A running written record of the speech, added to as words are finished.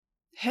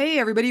Hey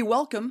everybody,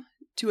 welcome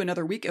to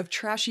another week of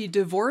Trashy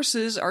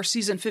Divorces, our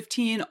season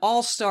 15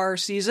 all-star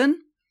season.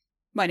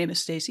 My name is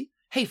Stacy.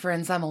 Hey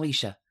friends, I'm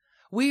Alicia.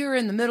 We are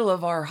in the middle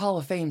of our Hall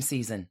of Fame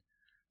season.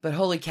 But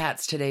holy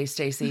cats today,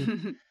 Stacy.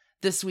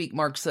 This week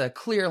marks a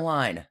clear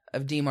line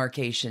of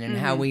demarcation in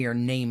how we are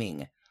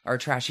naming our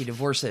Trashy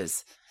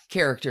Divorces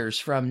characters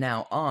from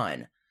now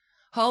on.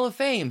 Hall of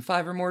Fame,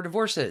 5 or more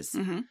divorces.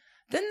 Then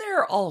there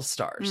are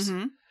all-stars,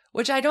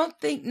 which I don't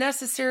think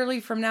necessarily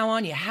from now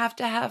on you have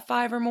to have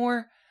 5 or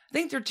more. I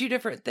think they're 2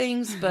 different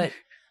things, but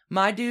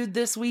my dude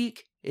this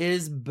week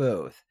is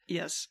both.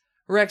 Yes.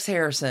 Rex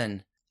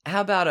Harrison,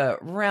 how about a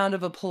round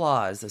of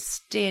applause, a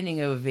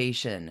standing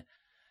ovation,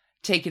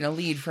 taking a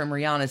lead from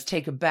Rihanna's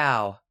Take a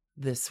Bow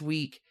this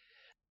week.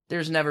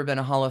 There's never been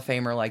a Hall of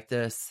Famer like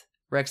this.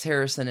 Rex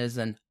Harrison is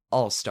an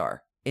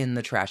all-star in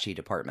the trashy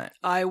department.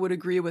 I would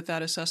agree with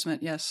that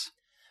assessment, yes.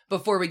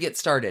 Before we get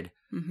started.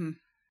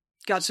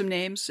 Got some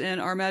names in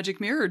our magic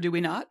mirror, do we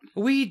not?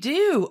 We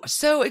do.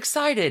 So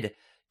excited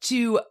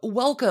to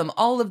welcome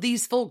all of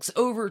these folks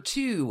over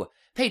to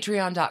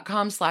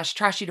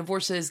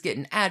patreon.com/trashydivorces,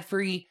 getting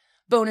ad-free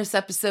bonus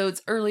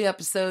episodes, early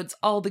episodes,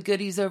 all the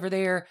goodies over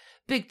there.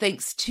 Big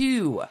thanks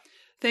to...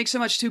 Thanks so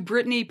much to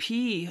Brittany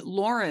P.,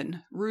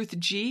 Lauren, Ruth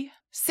G.,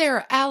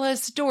 Sarah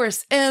Alice,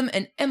 Doris M.,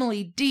 and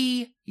Emily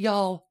D.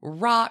 Y'all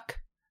rock.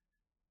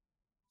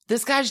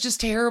 This guy's just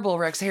terrible.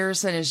 Rex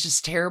Harrison is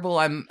just terrible.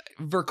 I'm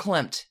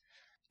verklempt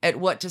at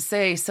what to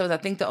say, so I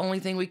think the only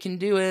thing we can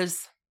do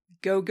is...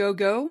 Go, go,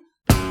 go.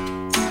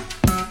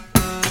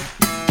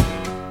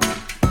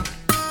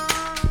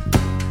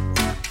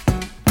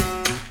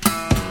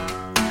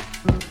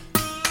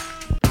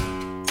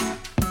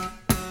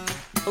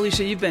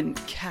 Alicia, you've been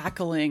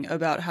cackling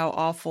about how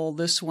awful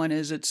this one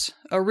is. It's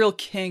a real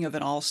king of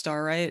an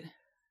all-star, right?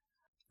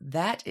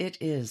 That it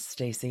is,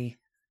 Stacy.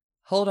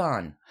 Hold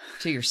on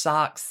to your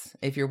socks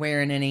if you're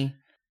wearing any.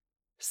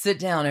 Sit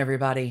down,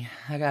 everybody.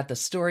 I got the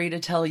story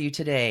to tell you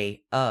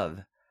today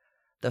of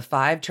the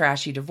 5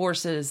 trashy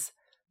divorces,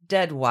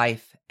 dead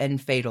wife, and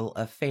fatal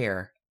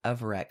affair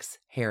of Rex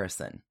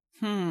Harrison.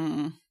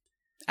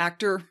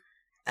 Actor?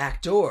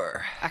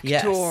 Actor.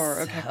 Yes.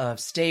 Okay.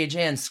 Of stage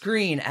and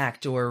screen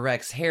actor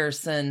Rex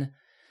Harrison.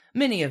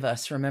 Many of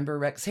us remember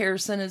Rex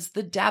Harrison as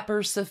the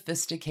dapper,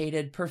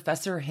 sophisticated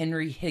Professor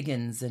Henry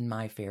Higgins in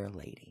My Fair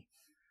Lady.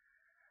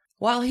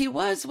 While he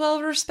was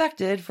well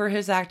respected for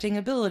his acting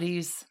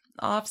abilities,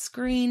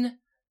 off-screen, a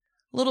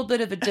little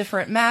bit of a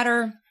different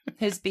matter.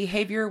 His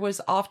behavior was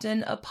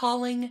often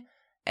appalling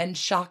and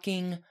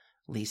shocking,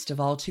 least of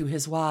all to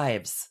his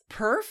wives.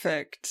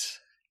 Perfect.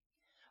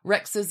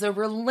 Rex is a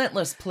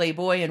relentless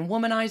playboy and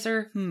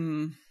womanizer.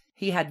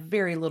 He had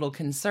very little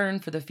concern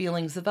for the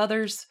feelings of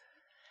others.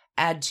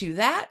 Add to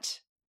that,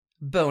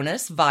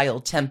 bonus, vile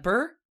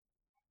temper.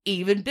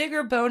 Even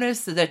bigger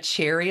bonus, the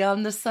cherry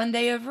on the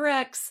sundae of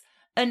Rex,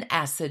 an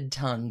acid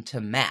tongue to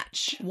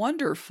match.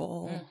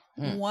 Wonderful.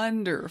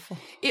 Wonderful.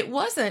 It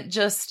wasn't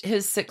just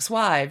his 6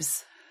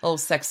 wives, old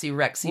sexy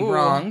Rexy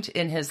wronged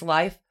in his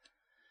life.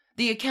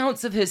 The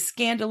accounts of his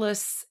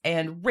scandalous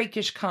and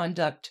rakish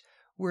conduct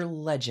were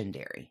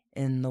legendary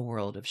in the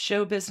world of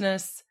show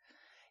business.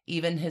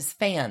 Even his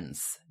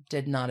fans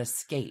did not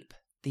escape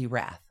the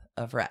wrath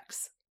of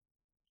Rex.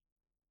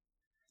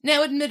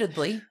 Now,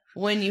 admittedly,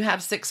 when you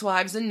have 6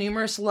 wives and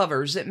numerous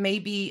lovers, it may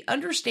be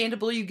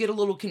understandable you get a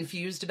little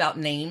confused about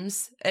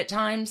names at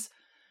times.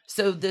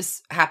 So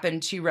this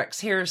happened to Rex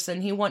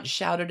Harrison. He once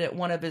shouted at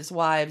one of his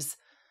wives,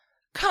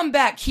 "Come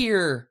back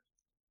here."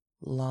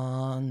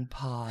 Long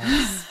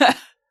pause.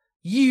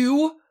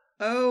 You?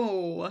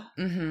 Oh.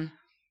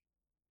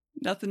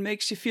 Nothing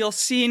makes you feel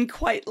seen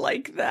quite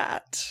like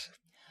that.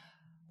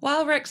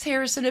 While Rex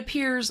Harrison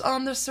appears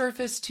on the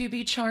surface to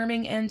be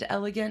charming and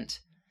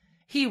elegant,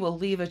 he will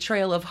leave a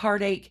trail of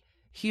heartache,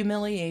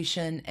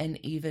 humiliation, and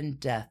even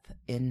death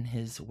in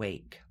his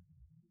wake.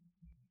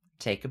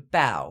 Take a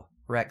bow,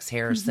 Rex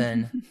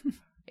Harrison.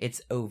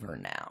 It's over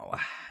now.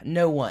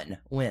 No one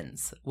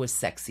wins with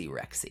Sexy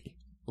Rexy.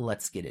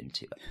 Let's get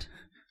into it.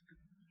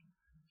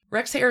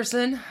 Rex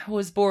Harrison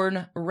was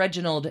born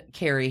Reginald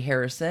Carey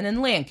Harrison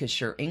in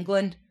Lancashire,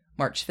 England,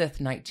 March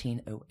 5th,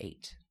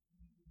 1908.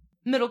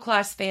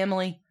 Middle-class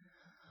family.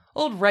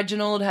 Old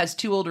Reginald has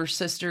 2 older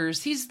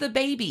sisters. He's the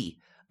baby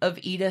of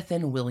Edith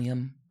and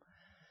William.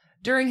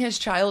 During his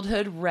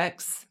childhood,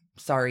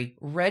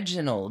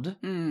 Reginald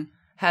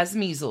has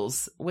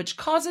measles, which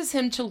causes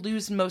him to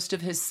lose most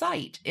of his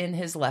sight in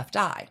his left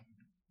eye.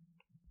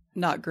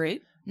 Not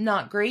great.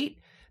 Not great.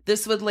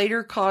 This would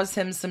later cause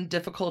him some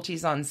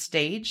difficulties on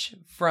stage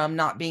from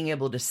not being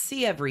able to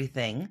see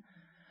everything.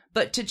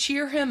 But to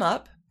cheer him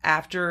up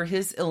after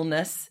his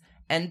illness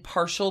and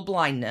partial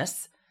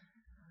blindness,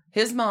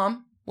 his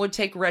mom would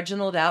take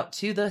Reginald out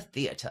to the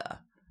theater,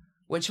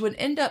 which would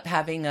end up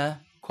having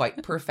a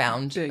quite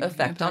profound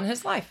effect on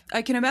his life.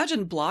 I can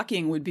imagine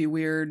blocking would be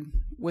weird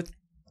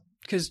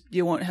because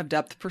you won't have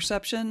depth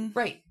perception.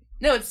 Right.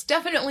 No, it's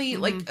definitely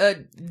like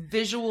a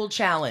visual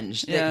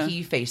challenge that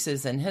he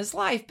faces in his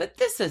life, but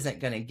this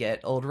isn't going to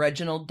get old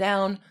Reginald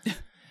down.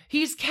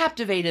 He's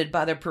captivated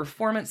by the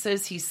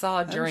performances he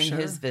saw during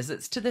his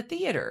visits to the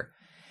theater.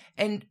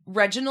 And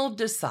Reginald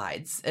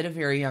decides at a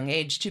very young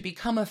age to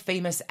become a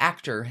famous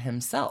actor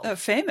himself.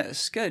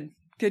 Famous. Good.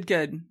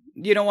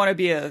 You don't want to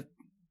be a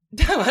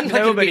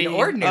nobody an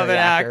ordinary of an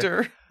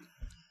actor.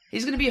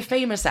 He's going to be a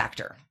famous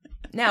actor.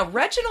 Now,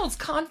 Reginald's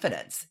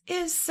confidence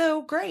is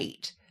so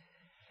great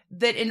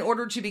that in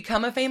order to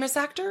become a famous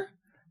actor,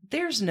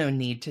 there's no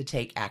need to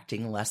take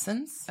acting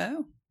lessons.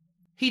 Oh.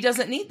 He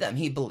doesn't need them,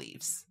 he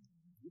believes.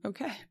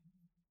 Okay.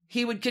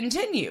 He would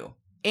continue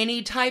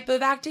any type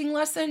of acting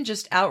lesson,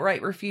 just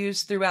outright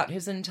refuse throughout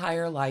his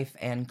entire life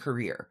and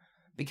career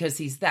because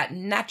he's that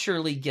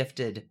naturally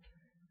gifted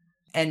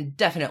and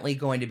definitely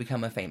going to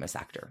become a famous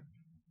actor.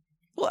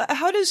 Well,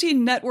 how does he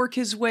network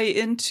his way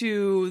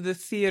into the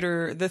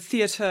theater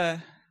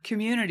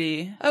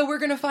community? Oh, we're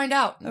going to find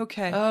out.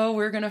 Okay. Oh,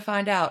 we're going to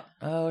find out.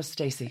 Oh,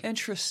 Stacy.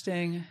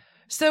 Interesting.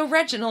 So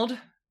Reginald,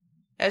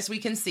 as we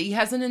can see,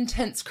 has an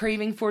intense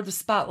craving for the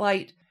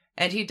spotlight,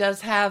 and he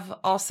does have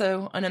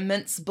also an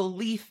immense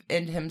belief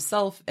in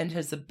himself and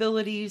his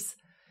abilities.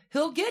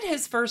 He'll get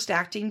his first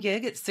acting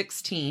gig at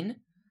 16.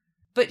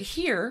 But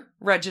here,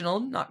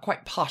 Reginald, not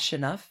quite posh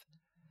enough,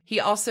 he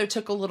also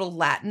took a little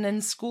Latin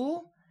in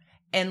school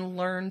and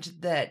learned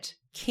that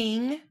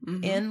king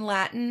in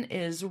Latin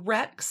is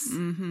Rex.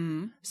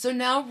 Mm-hmm. So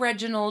now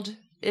Reginald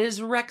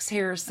is Rex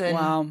Harrison.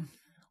 Wow.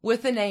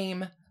 With a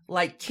name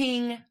like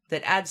King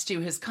that adds to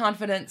his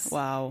confidence.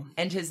 Wow.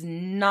 And his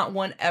not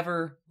one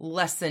ever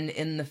lesson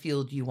in the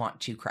field you want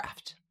to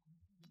craft.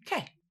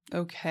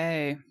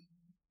 Okay.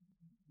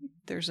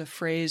 There's a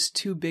phrase,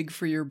 too big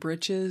for your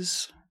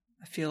britches.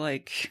 I feel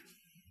like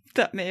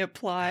that may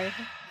apply.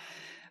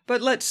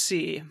 But let's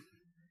see.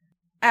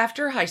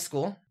 After high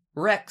school,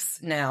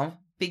 Rex now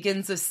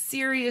begins a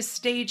serious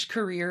stage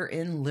career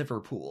in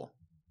Liverpool,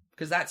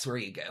 because that's where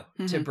you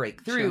go to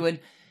break through. Sure. And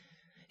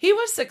he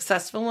was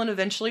successful and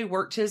eventually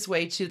worked his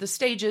way to the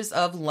stages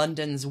of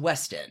London's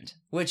West End,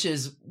 which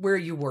is where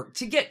you work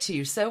to get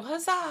to. So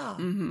huzzah!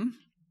 Mm-hmm.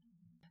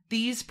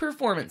 These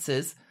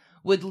performances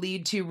would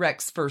lead to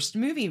Rex's first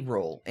movie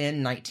role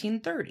in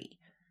 1930.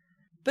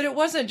 But it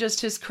wasn't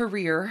just his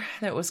career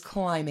that was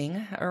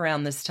climbing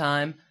around this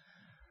time.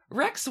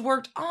 Rex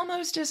worked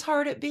almost as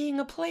hard at being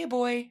a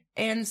playboy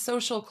and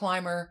social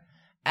climber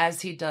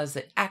as he does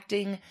at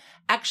acting.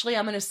 Actually,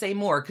 I'm going to say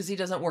more because he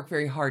doesn't work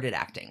very hard at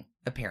acting,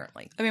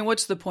 apparently. I mean,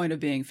 what's the point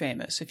of being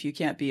famous if you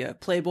can't be a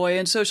playboy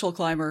and social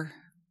climber?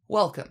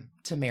 Welcome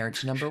to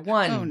marriage number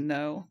 1. Oh,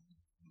 no.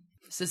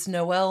 This is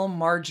Noelle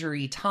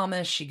Marjorie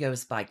Thomas. She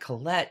goes by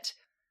Colette.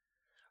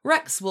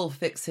 Rex will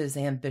fix his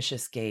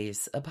ambitious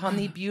gaze upon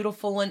the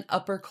beautiful and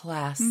upper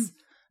class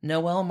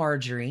Noelle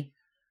Marjorie.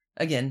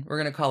 Again, we're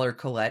going to call her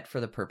Colette for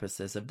the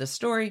purposes of this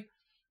story.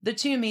 The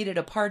two meet at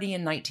a party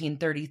in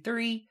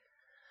 1933,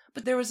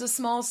 but there was a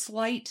small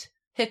slight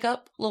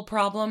hiccup, little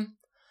problem.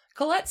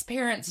 Colette's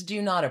parents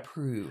do not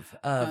approve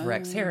of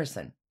Rex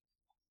Harrison.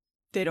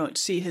 They don't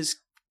see his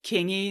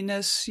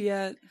kinginess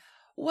yet?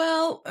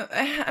 Well,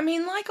 I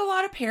mean, like a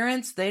lot of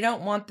parents, they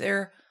don't want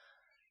their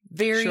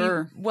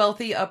very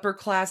wealthy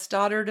upper-class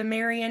daughter to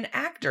marry an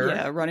actor.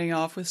 Yeah, running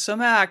off with some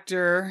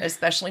actor.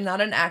 Especially not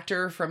an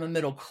actor from a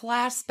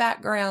middle-class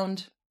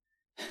background.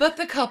 But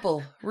the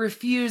couple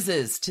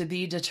refuses to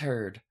be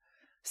deterred.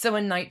 So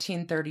in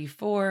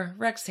 1934,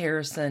 Rex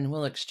Harrison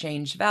will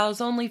exchange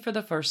vows only for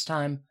the first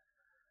time,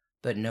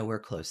 but nowhere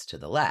close to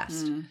the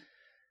last.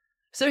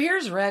 So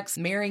here's Rex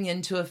marrying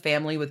into a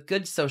family with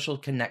good social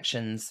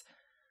connections.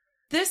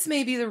 This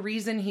may be the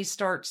reason he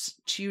starts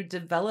to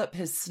develop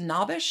his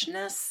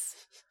snobbishness.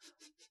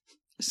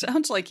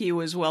 Sounds like he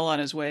was well on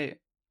his way.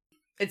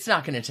 It's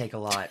not going to take a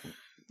lot.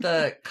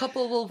 The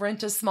couple will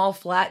rent a small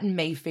flat in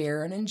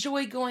Mayfair and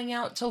enjoy going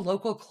out to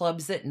local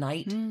clubs at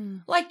night.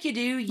 Like you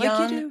do,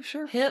 young,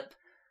 hip.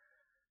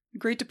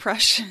 Great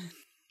Depression.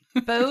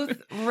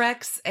 Both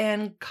Rex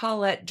and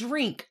Colette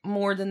drink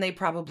more than they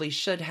probably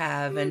should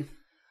have. And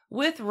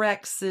with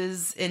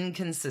Rex's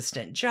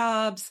inconsistent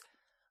jobs,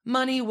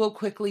 money will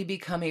quickly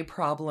become a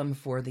problem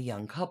for the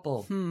young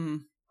couple.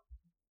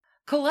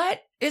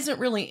 Colette isn't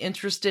really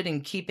interested in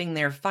keeping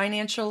their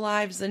financial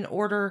lives in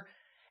order,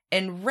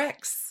 and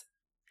Rex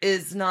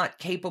is not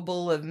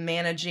capable of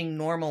managing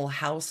normal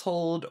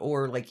household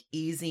or like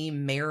easy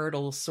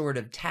marital sort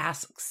of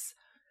tasks.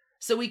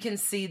 So we can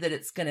see that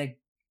it's going to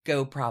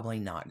go probably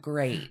not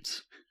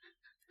great.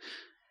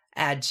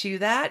 Add to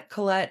that,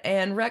 Colette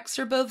and Rex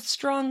are both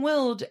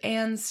strong-willed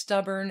and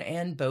stubborn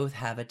and both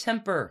have a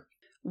temper.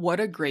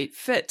 What a great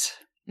fit.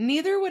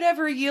 Neither would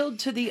ever yield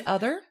to the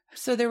other,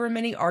 so there were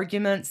many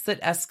arguments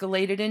that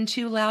escalated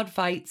into loud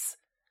fights,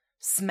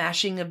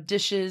 smashing of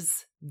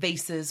dishes,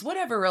 vases,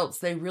 whatever else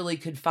they really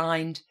could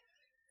find.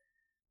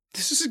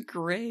 This is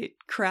great.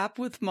 Crap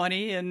with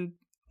money and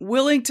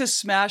willing to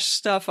smash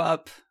stuff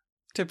up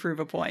to prove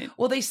a point.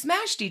 Well, they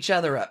smashed each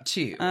other up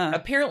too.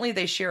 Apparently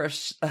they share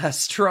a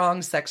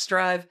strong sex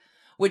drive,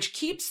 which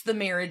keeps the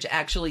marriage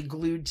actually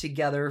glued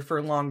together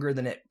for longer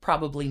than it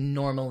probably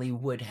normally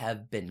would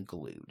have been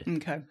glued.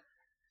 Okay.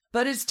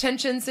 But as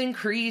tensions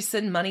increase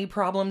and money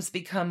problems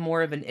become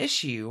more of an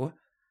issue,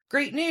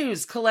 great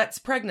news, Colette's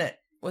pregnant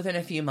within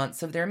a few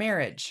months of their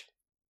marriage.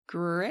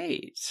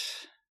 Great.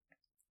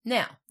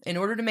 Now, in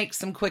order to make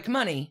some quick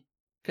money,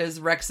 because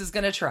Rex is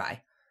going to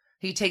try,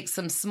 he takes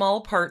some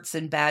small parts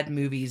in bad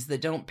movies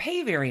that don't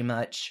pay very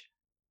much,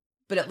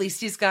 but at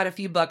least he's got a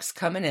few bucks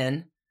coming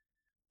in.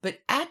 But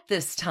at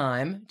this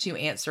time, to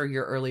answer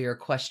your earlier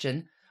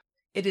question,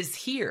 it is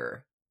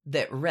here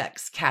that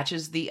Rex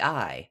catches the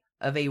eye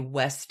of a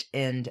West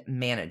End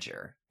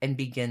manager and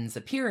begins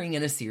appearing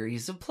in a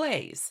series of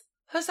plays.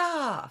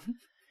 Huzzah!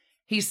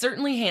 He's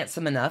certainly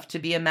handsome enough to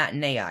be a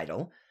matinee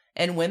idol,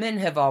 and women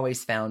have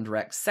always found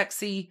Rex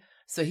sexy,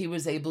 so he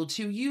was able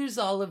to use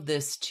all of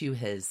this to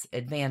his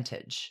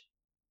advantage.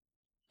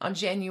 On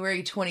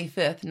January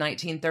 25th,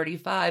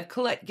 1935,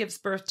 Colette gives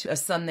birth to a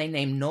son they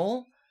named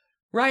Noel.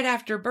 Right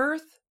after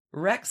birth,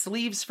 Rex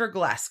leaves for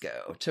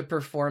Glasgow to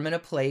perform in a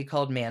play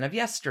called Man of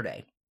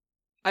Yesterday.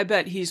 I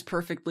bet he's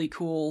perfectly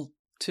cool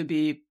to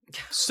be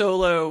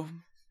solo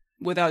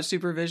without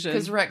supervision.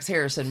 Because Rex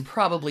Harrison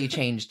probably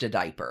changed a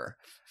diaper.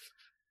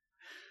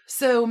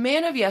 So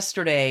Man of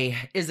Yesterday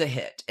is a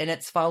hit, and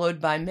it's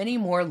followed by many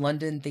more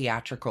London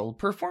theatrical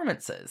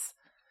performances.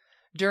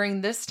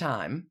 During this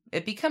time,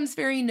 it becomes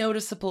very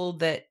noticeable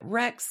that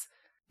Rex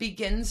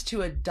begins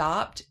to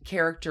adopt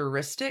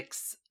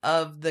characteristics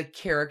of the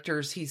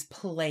characters he's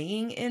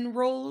playing in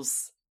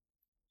roles.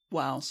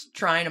 Wow.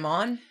 Trying them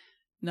on.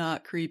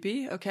 Not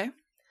creepy. Okay.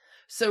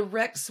 So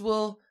Rex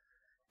will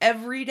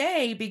every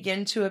day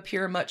begin to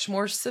appear much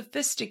more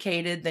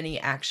sophisticated than he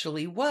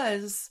actually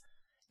was,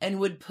 and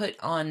would put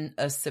on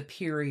a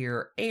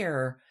superior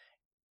air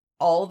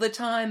all the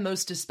time,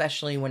 most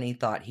especially when he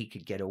thought he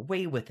could get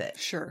away with it.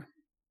 Sure.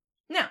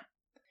 Now,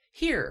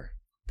 here,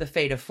 the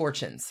fate of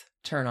fortunes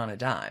turn on a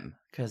dime,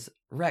 because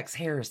Rex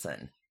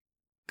Harrison,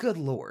 good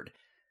Lord,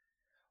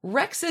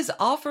 Rex is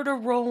offered a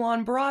role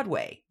on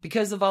Broadway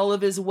because of all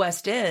of his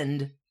West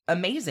End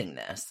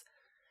amazingness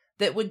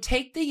that would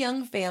take the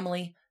young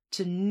family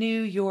to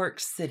New York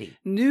City.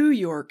 New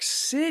York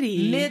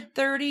City?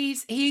 Mid-30s,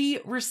 he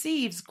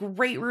receives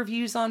great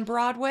reviews on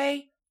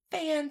Broadway.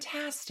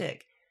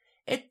 Fantastic.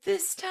 At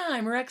this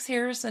time, Rex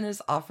Harrison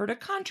is offered a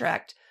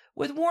contract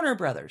with Warner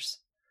Brothers.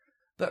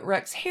 But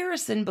Rex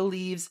Harrison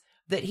believes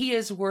that he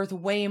is worth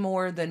way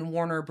more than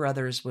Warner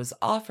Brothers was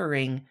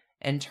offering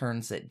and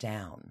turns it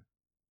down.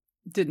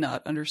 Did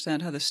not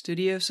understand how the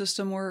studio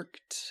system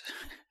worked.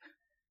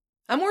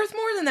 I'm worth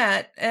more than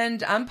that,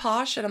 and I'm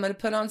posh, and I'm going to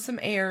put on some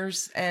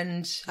airs,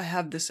 and I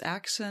have this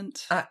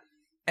accent.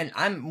 And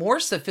I'm more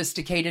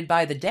sophisticated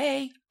by the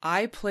day.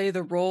 I play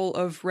the role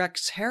of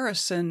Rex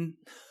Harrison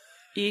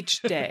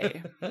each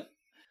day.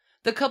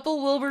 The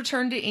couple will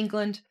return to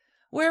England,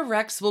 where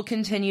Rex will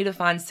continue to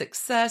find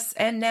success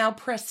and now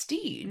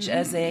prestige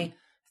as a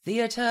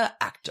theater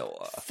actor.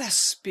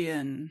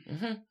 Thespian.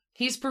 Mm-hmm.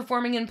 He's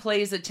performing in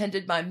plays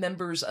attended by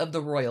members of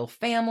the royal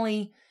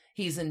family.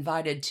 He's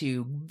invited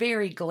to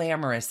very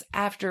glamorous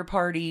after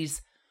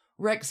parties.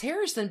 Rex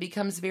Harrison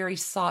becomes very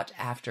sought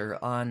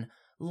after on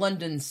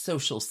London's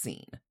social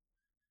scene.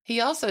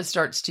 He also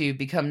starts to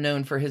become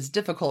known for his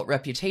difficult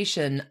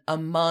reputation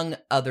among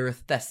other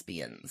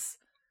thespians.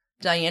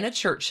 Diana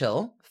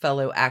Churchill,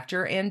 fellow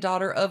actor and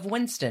daughter of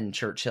Winston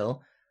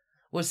Churchill,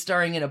 was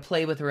starring in a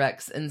play with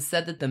Rex and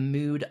said that the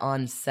mood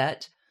on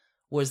set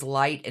was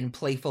light and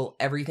playful.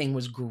 Everything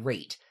was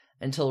great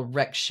until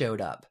Rex showed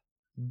up.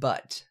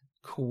 But,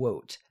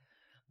 quote,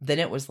 then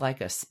it was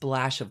like a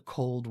splash of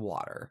cold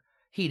water.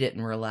 He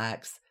didn't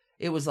relax.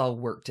 It was all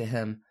work to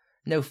him.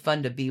 No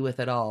fun to be with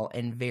at all,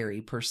 and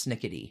very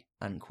persnickety,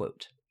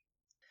 unquote.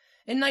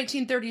 In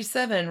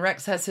 1937,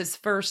 Rex has his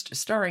first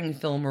starring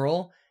film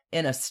role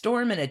in A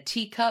Storm in a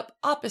Teacup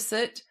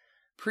opposite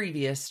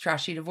previous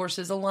Trashy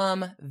Divorces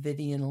alum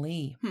Vivien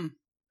Leigh.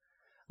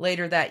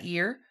 Later that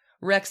year,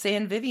 Rex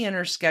and Vivien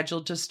are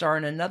scheduled to star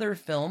in another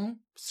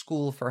film,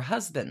 School for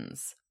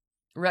Husbands.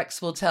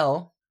 Rex will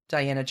tell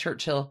Diana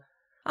Churchill,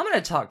 I'm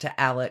going to talk to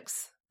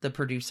Alex, the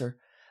producer,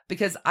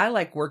 because I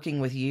like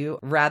working with you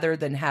rather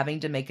than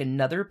having to make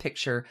another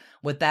picture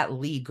with that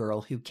Lee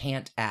girl who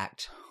can't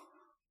act.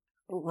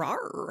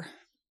 Rawr.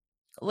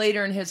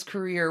 Later in his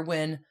career,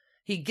 when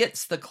he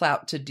gets the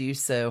clout to do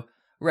so,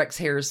 Rex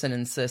Harrison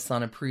insists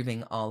on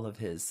approving all of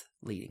his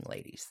leading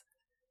ladies.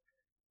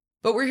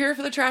 But we're here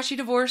for the trashy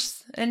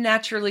divorce, and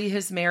naturally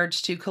his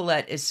marriage to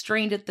Colette is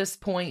strained at this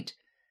point.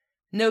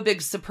 No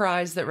big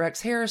surprise that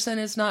Rex Harrison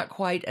is not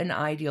quite an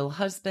ideal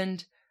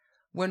husband.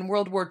 When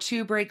World War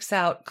II breaks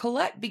out,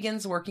 Colette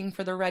begins working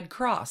for the Red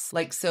Cross,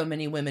 like so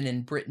many women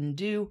in Britain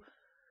do.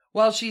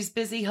 While she's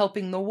busy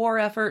helping the war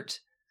effort,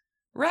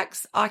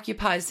 Rex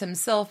occupies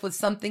himself with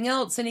something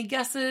else, and he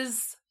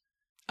guesses...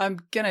 I'm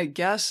gonna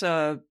guess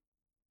a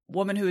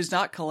woman who is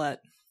not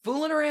Colette.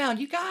 Fooling around,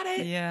 you got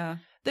it. Yeah.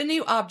 The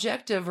new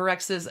object of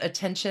Rex's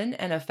attention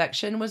and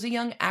affection was a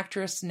young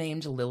actress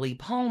named Lily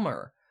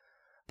Palmer.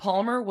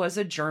 Palmer was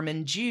a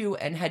German Jew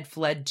and had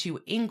fled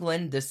to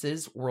England. This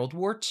is World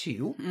War II.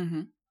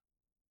 Mm-hmm.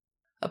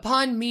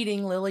 Upon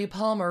meeting Lily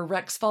Palmer,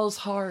 Rex falls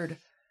hard,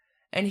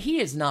 and he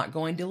is not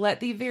going to let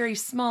the very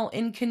small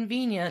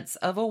inconvenience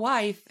of a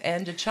wife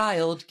and a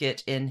child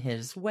get in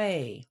his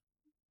way.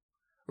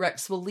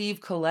 Rex will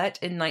leave Colette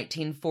in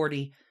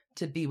 1940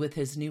 to be with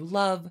his new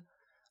love.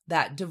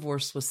 That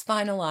divorce was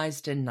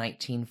finalized in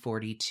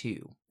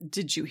 1942.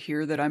 Did you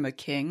hear that I'm a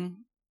king?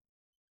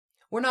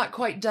 We're not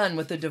quite done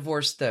with the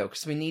divorce, though,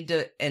 because we need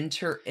to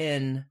enter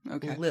in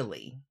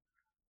Lily.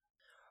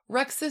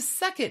 Rex's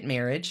second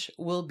marriage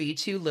will be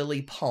to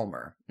Lily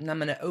Palmer. And I'm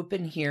going to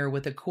open here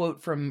with a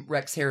quote from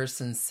Rex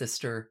Harrison's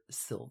sister,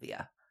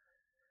 Sylvia.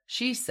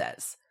 She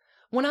says,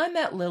 "When I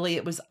met Lily,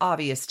 it was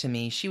obvious to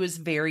me she was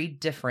very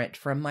different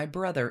from my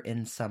brother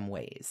in some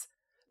ways.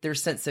 Their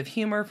sense of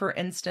humor, for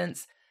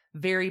instance,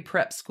 very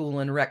prep school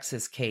in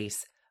Rex's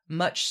case,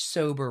 much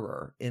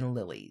soberer in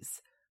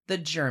Lily's. The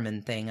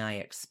German thing, I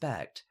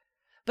expect.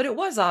 But it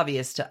was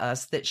obvious to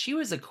us that she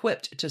was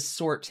equipped to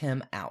sort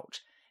him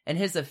out, and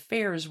his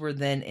affairs were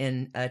then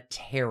in a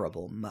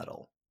terrible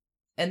muddle.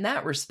 In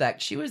that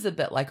respect, she was a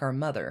bit like our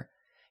mother.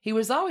 He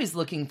was always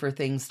looking for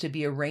things to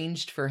be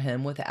arranged for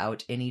him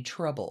without any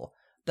trouble,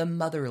 the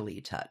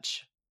motherly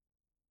touch.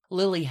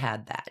 Lily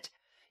had that.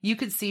 You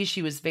could see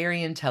she was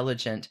very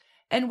intelligent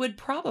and would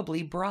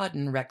probably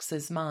broaden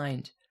Rex's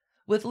mind.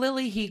 With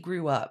Lily, he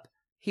grew up.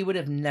 He would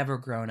have never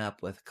grown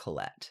up with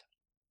Colette."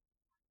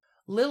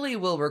 Lily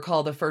will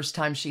recall the first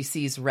time she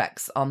sees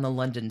Rex on the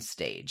London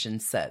stage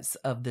and says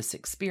of this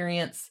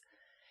experience,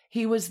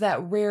 "He was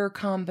that rare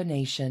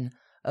combination,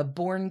 a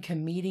born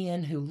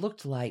comedian who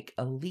looked like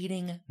a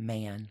leading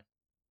man."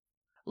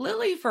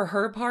 Lily, for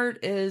her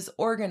part, is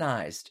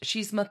organized.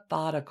 She's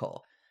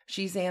methodical.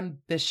 She's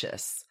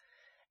ambitious.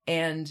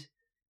 And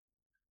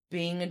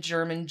being a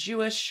German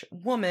Jewish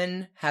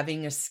woman,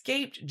 having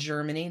escaped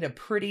Germany at a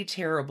pretty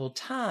terrible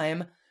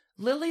time,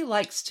 Lily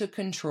likes to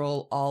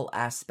control all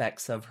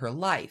aspects of her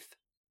life.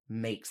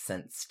 Makes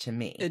sense to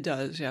me. It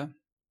does, yeah.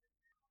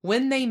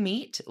 When they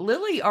meet,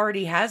 Lily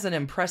already has an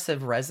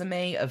impressive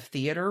resume of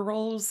theater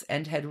roles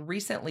and had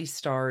recently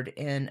starred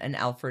in an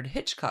Alfred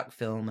Hitchcock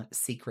film,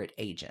 Secret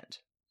Agent.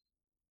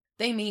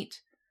 They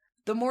meet.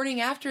 The morning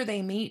after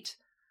they meet,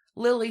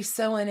 Lily,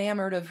 so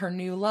enamored of her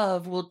new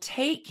love, will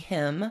take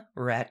him,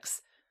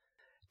 Rex,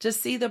 to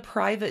see the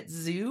private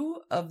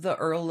zoo of the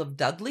Earl of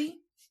Dudley.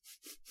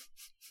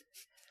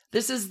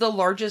 This is the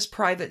largest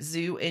private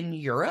zoo in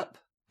Europe.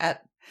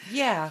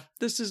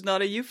 This is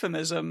not a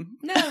euphemism.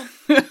 No.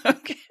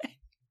 Okay.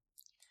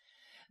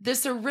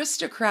 This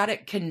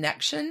aristocratic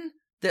connection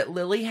that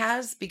Lily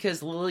has,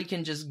 because Lily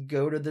can just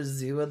go to the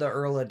zoo of the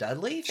Earl of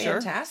Dudley.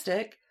 Sure.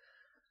 Fantastic.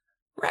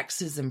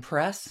 Rex is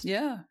impressed.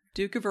 Yeah.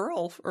 Duke of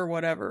Earl or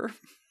whatever.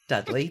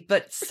 Dudley,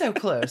 but so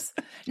close.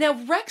 Now,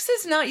 Rex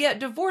is not yet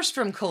divorced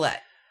from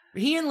Colette.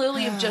 He and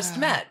Lily have just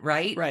met,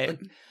 right? Right.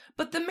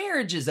 But the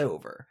marriage is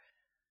over.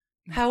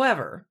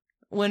 However,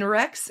 when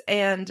Rex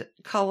and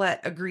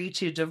Colette agree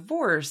to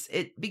divorce,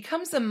 it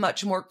becomes a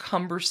much more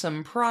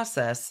cumbersome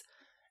process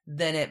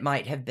than it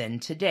might have been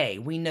today.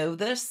 We know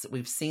this.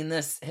 We've seen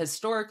this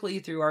historically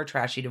through our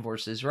Trashy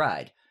Divorces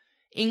ride.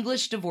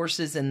 English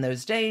divorces in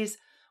those days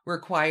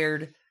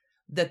required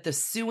that the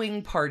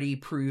suing party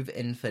prove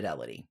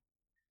infidelity.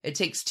 It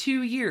takes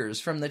 2 years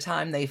from the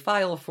time they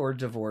file for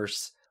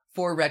divorce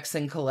for Rex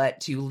and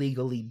Colette to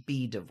legally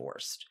be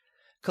divorced.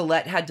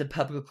 Colette had to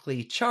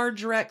publicly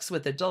charge Rex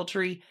with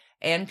adultery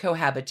and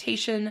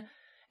cohabitation,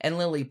 and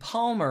Lily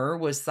Palmer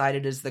was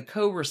cited as the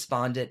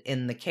co-respondent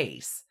in the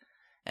case.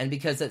 And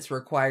because it's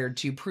required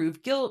to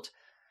prove guilt,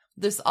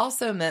 this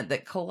also meant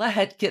that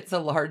Colette gets a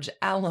large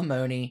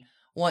alimony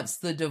once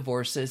the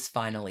divorce is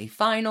finally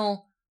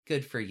final.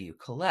 Good for you,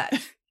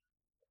 Colette.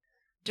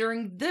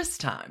 During this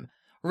time,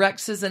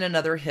 Rex is in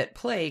another hit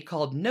play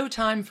called No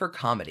Time for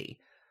Comedy,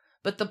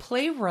 but the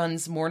play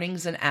runs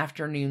mornings and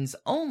afternoons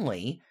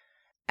only,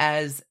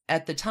 as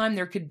at the time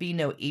there could be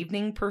no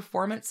evening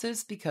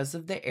performances because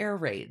of the air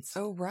raids.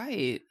 Oh,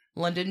 right.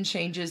 London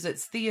changes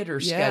its theater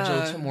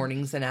schedule to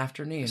mornings and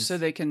afternoons. So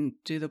they can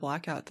do the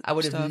blackout I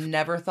would have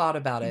never thought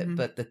about it,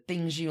 but the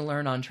things you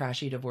learn on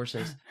Trashy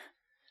Divorces.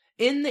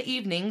 In the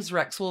evenings,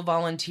 Rex will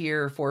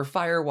volunteer for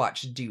fire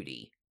watch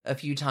duty a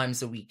few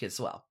times a week as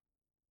well.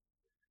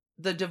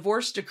 The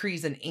divorce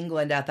decrees in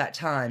England at that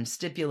time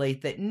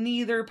stipulate that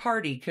neither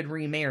party could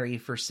remarry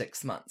for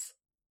 6 months.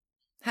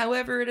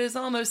 However, it is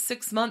almost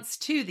 6 months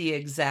to the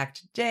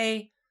exact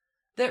day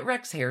that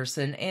Rex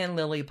Harrison and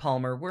Lily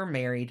Palmer were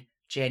married,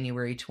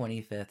 January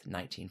 25th,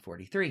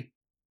 1943.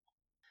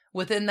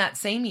 Within that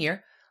same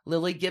year,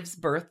 Lily gives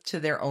birth to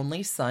their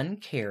only son,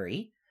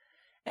 Carrie.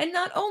 And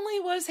not only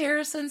was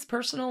Harrison's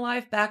personal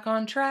life back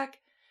on track,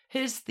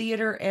 his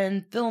theater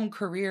and film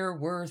career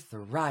were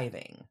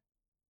thriving.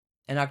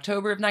 In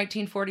October of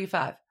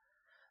 1945,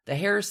 the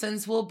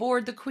Harrisons will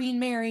board the Queen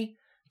Mary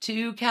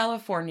to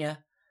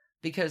California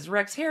because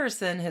Rex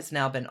Harrison has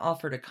now been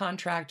offered a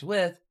contract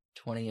with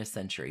 20th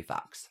Century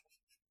Fox.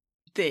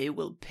 They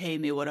will pay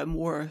me what I'm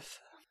worth.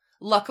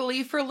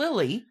 Luckily for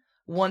Lily,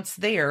 once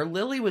there,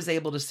 Lily was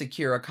able to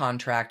secure a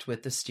contract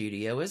with the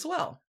studio as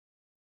well.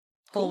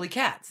 Cool. Holy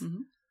cats.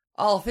 Mm-hmm.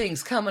 All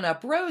things coming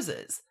up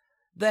roses.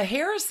 The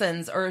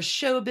Harrisons are a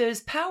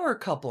showbiz power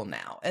couple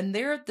now, and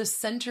they're at the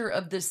center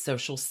of this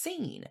social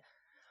scene.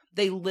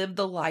 They live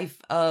the life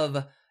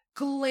of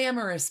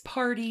glamorous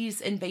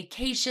parties and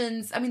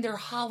vacations. I mean, they're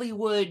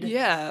Hollywood.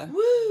 Yeah.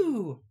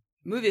 Woo!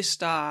 Movie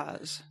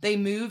stars. They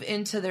move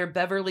into their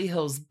Beverly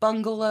Hills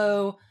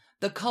bungalow.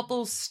 The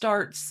couple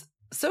starts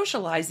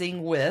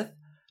socializing with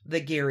the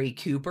Gary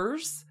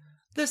Coopers,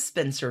 the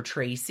Spencer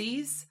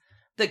Tracys,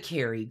 the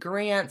Cary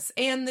Grants,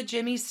 and the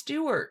Jimmy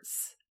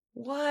Stewarts.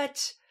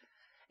 What?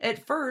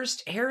 At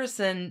first,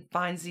 Harrison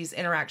finds these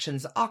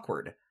interactions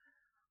awkward.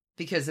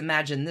 Because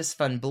imagine this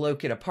fun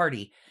bloke at a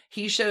party.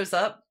 He shows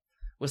up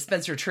with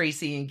Spencer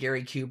Tracy and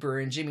Gary Cooper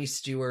and Jimmy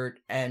Stewart,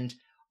 and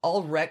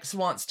all Rex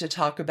wants to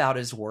talk about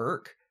is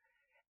work.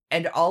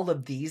 And all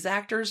of these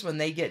actors, when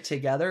they get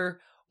together,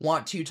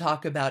 want to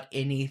talk about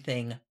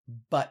anything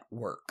but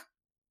work.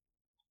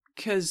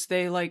 Because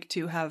they like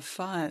to have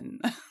fun.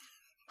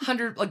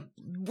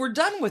 We're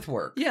done with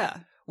work. Yeah.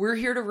 We're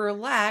here to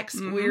relax.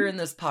 Mm-hmm. We're in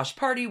this posh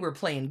party. We're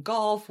playing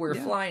golf. We're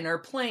flying our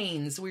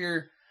planes.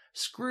 We're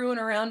screwing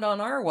around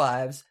on our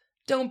wives.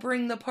 Don't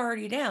bring the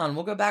party down.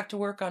 We'll go back to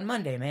work on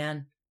Monday,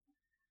 man.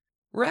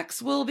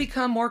 Rex will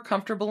become more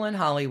comfortable in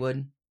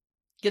Hollywood.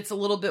 Gets a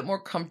little bit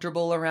more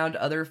comfortable around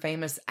other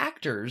famous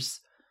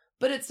actors.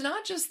 But it's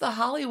not just the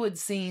Hollywood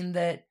scene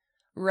that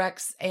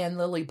Rex and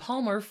Lily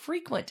Palmer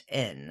frequent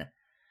in.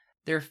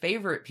 Their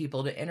favorite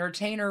people to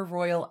entertain are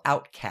royal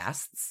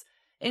outcasts,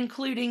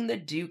 including the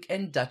Duke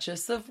and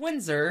Duchess of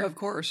Windsor. Of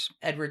course.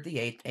 Edward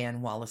VIII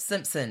and Wallis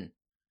Simpson.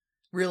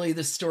 Really,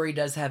 the story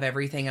does have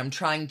everything. I'm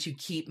trying to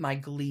keep my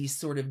glee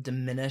sort of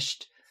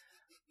diminished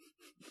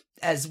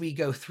as we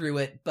go through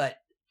it, but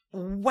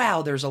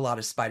wow, there's a lot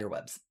of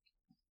spiderwebs.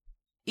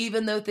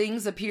 Even though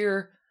things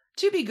appear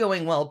to be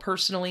going well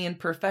personally and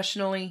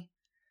professionally,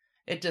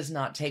 it does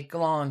not take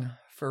long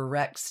for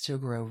Rex to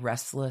grow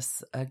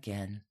restless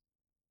again.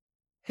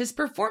 His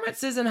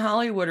performances in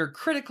Hollywood are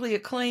critically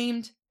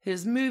acclaimed.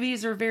 His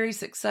movies are very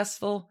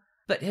successful,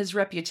 but his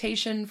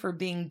reputation for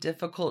being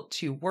difficult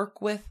to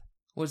work with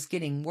was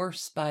getting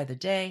worse by the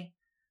day.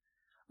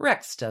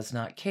 Rex does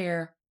not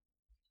care.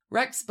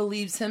 Rex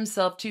believes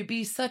himself to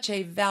be such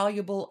a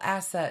valuable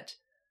asset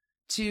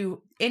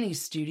to any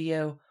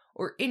studio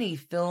or any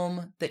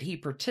film that he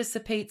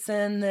participates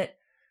in that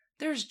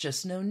there's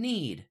just no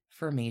need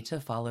for me to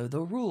follow the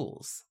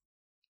rules.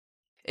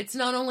 It's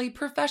not only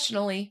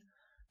professionally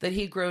that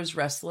he grows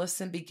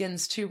restless and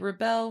begins to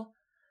rebel,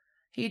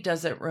 he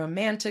does it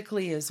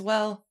romantically as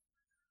well.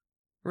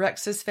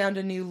 Rex has found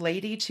a new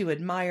lady to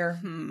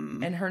admire,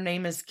 and her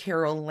name is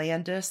Carol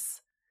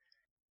Landis.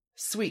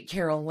 Sweet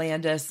Carol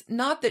Landis.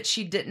 Not that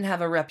she didn't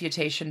have a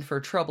reputation for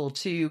trouble,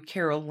 too.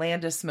 Carol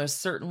Landis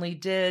most certainly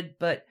did,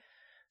 but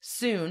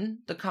soon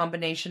the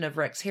combination of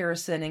Rex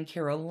Harrison and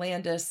Carol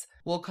Landis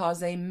will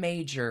cause a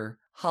major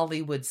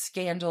Hollywood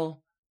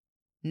scandal.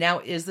 Now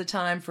is the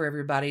time for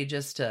everybody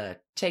just to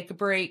take a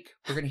break.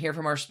 We're going to hear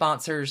from our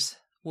sponsors.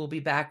 We'll be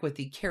back with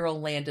the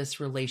Carol Landis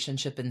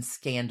relationship and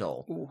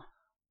scandal. Ooh.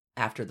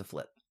 After the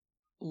flip.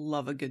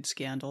 Love a good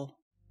scandal.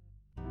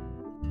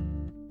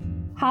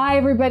 Hi,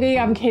 everybody.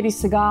 I'm Katie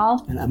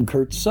Segal. And I'm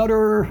Kurt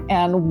Sutter.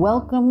 And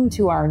welcome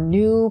to our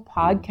new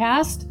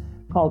podcast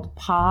called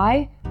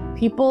PIE,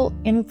 People,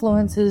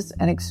 Influences,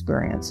 and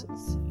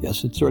Experiences.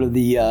 Yes, it's sort of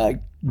the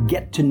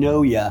get to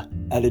know you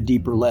at a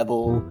deeper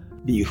level,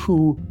 the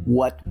who,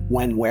 what,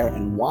 when, where,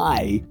 and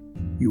why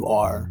you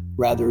are,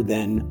 rather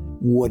than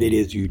what it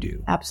is you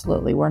do.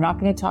 Absolutely. We're not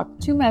going to talk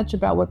too much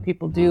about what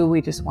people do.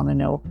 We just want to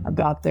know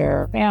about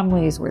their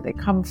families, where they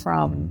come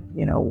from,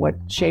 what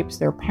shapes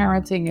their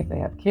parenting if they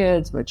have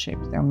kids, what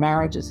shapes their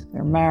marriages if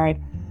they're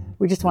married.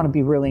 We just want to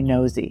be really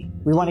nosy.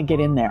 We want to get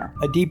in there.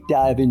 A deep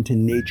dive into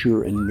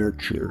nature and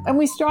nurture. And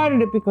we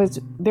started it because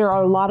there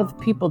are a lot of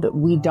people that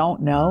we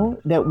don't know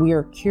that we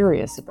are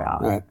curious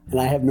about. Right. And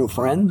I have no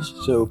friends,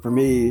 so for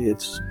me,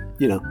 it's,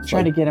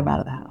 Try to get them out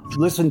of the house.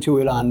 Listen to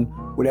it on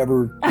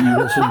whatever you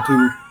listen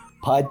to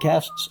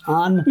podcasts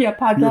on. Yeah,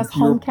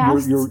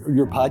 homecasts.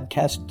 Your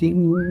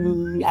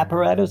podcasting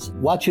apparatus.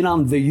 Watch it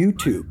on the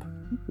YouTube.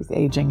 He's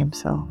aging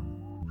himself.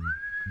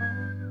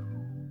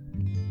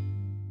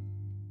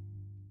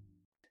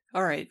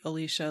 All right,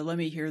 Alicia, let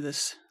me hear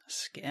this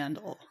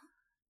scandal.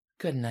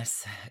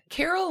 Goodness.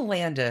 Carol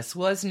Landis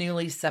was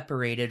newly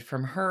separated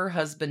from her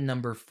husband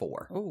number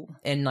 4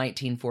 in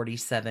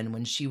 1947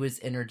 when she was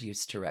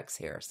introduced to Rex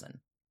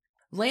Harrison.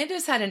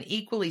 Landis had an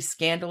equally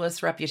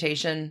scandalous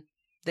reputation.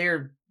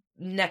 They're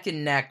neck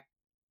and neck.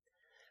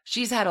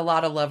 She's had a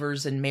lot of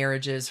lovers and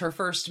marriages. Her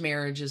first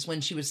marriage is when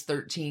she was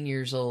 13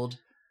 years old.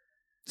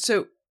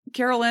 So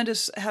Carol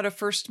Landis had a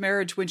first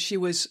marriage when she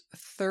was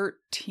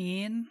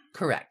 13?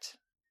 Correct.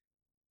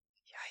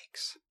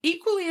 Yikes.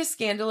 Equally as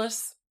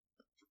scandalous.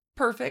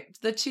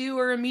 Perfect. The two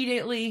are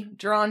immediately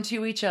drawn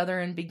to each other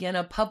and begin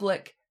a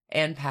public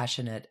and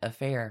passionate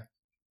affair.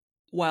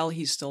 While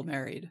he's still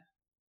married.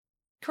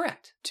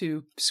 Correct.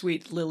 To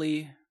sweet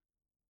Lily.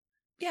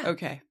 Yeah.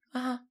 Okay.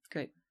 Uh-huh.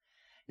 Great.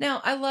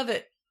 Now, I love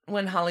it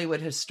when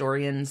Hollywood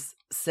historians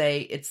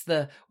say it's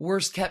the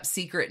worst kept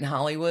secret in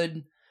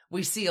Hollywood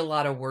We see a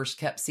lot of worst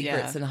kept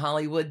secrets in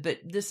Hollywood, but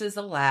this is,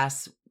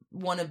 alas,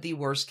 one of the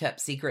worst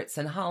kept secrets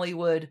in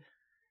Hollywood.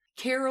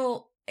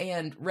 Carol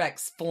and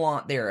Rex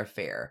flaunt their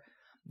affair.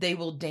 They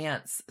will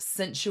dance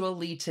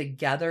sensually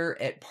together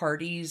at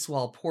parties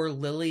while poor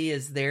Lily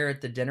is there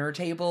at the dinner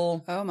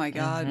table. Oh my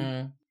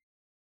God.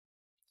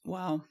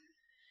 Wow.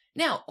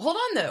 Now, hold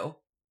on though.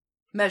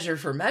 Measure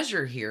for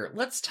measure here.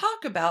 Let's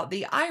talk about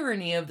the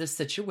irony of the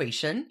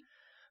situation,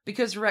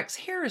 because Rex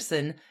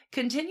Harrison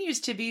continues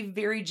to be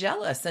very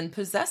jealous and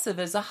possessive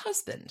as a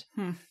husband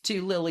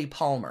to Lily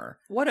Palmer.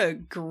 What a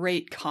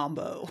great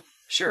combo.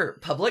 Sure,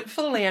 public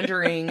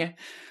philandering,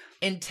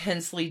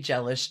 intensely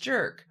jealous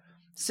jerk.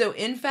 So,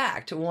 in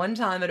fact, one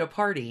time at a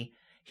party,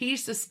 he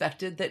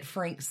suspected that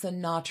Frank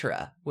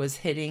Sinatra was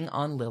hitting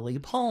on Lily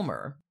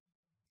Palmer.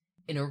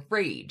 In a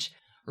rage,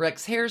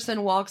 Rex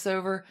Harrison walks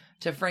over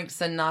to Frank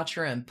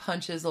Sinatra and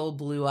punches old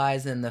Blue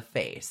Eyes in the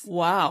face.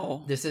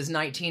 Wow. This is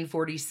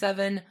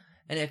 1947,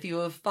 and if you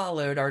have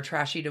followed our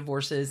Trashy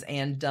Divorces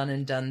and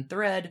Done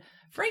thread,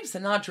 Frank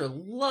Sinatra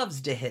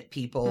loves to hit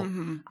people.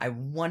 I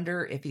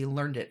wonder if he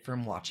learned it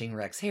from watching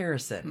Rex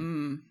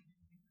Harrison.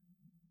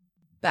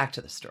 Back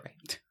to the story.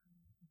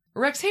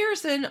 Rex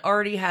Harrison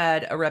already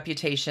had a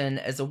reputation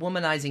as a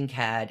womanizing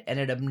cad and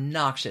an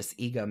obnoxious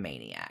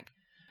egomaniac.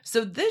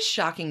 So this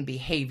shocking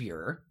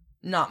behavior,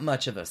 not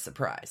much of a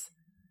surprise.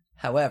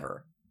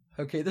 However,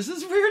 okay, this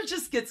is where it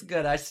just gets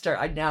good.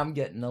 Now I'm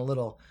getting a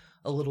little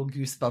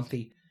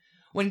goosebumpy.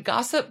 When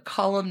gossip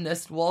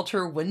columnist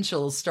Walter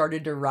Winchell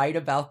started to write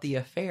about the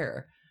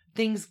affair,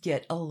 things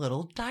get a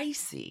little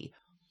dicey.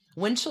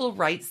 Winchell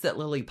writes that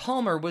Lily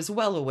Palmer was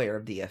well aware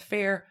of the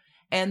affair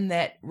and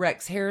that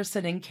Rex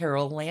Harrison and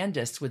Carol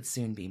Landis would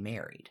soon be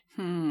married.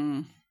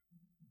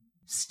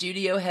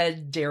 Studio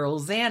head Daryl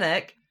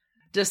Zanuck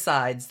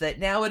decides that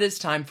now it is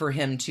time for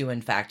him to,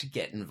 in fact,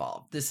 get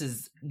involved. This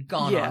has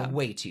gone on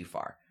way too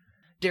far.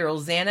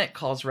 Daryl Zanuck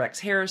calls Rex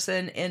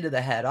Harrison into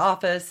the head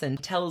office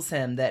and tells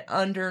him that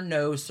under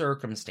no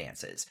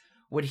circumstances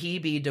would he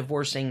be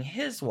divorcing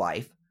his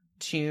wife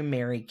to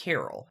marry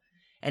Carol,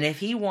 and if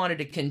he wanted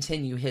to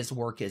continue his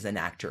work as an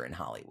actor in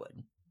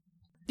Hollywood.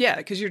 Yeah,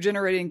 because you're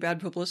generating bad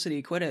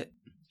publicity. Quit it.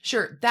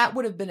 Sure, that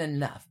would have been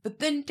enough. But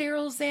then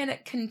Daryl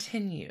Zanuck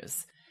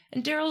continues.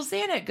 And Daryl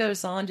Zanuck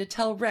goes on to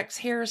tell Rex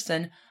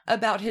Harrison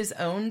about his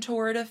own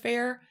torrid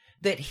affair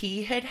that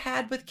he had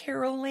had with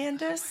Carol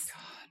Landis. Oh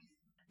my God.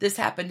 This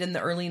happened in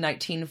the early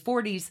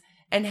 1940s,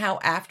 and how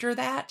after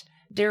that,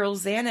 Daryl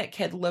Zanuck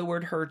had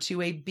lowered her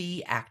to a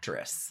B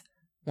actress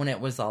when it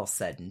was all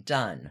said and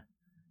done.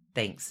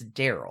 Thanks,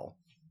 Daryl.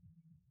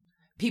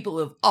 People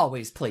have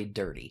always played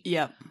dirty.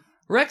 Yep.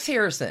 Rex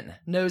Harrison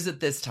knows at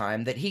this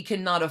time that he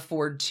cannot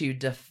afford to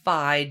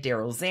defy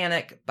Daryl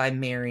Zanuck by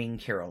marrying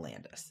Carol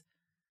Landis.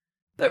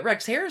 But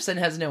Rex Harrison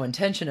has no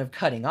intention of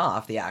cutting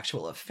off the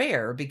actual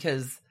affair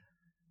because,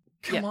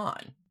 come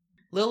on.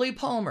 Lily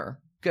Palmer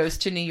goes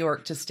to New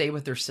York to stay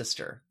with her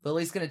sister.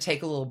 Lily's going to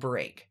take a little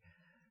break.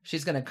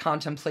 She's going to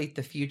contemplate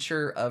the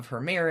future of her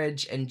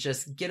marriage and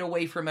just get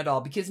away from it all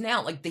because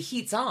now, the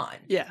heat's on.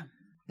 Yeah.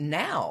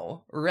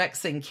 Now,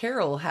 Rex and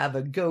Carol have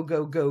a go,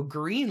 go, go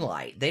green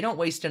light. They don't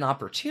waste an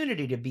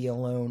opportunity to be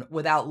alone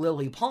without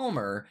Lily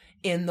Palmer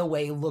in the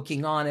way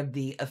looking on of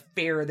the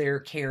affair they're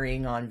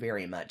carrying on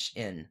very much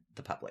in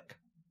the public.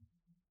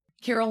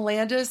 Carol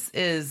Landis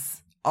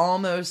is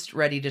almost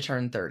ready to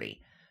turn 30.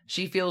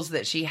 She feels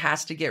that she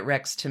has to get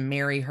Rex to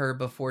marry her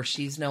before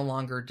she's no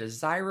longer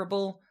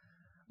desirable,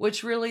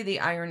 which really the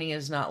irony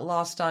is not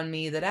lost on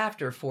me that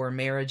after 4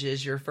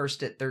 marriages, your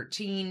first at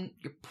 13,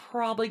 you're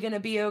probably going to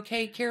be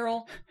okay,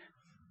 Carol.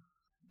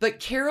 But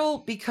Carol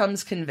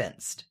becomes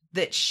convinced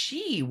that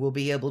she will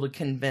be able to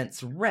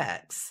convince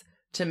Rex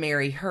to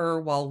marry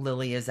her while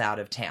Lily is out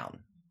of town.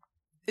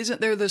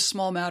 Isn't there this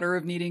small matter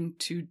of needing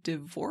to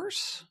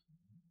divorce?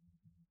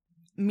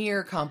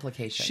 Mere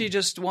complication. She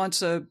just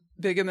wants a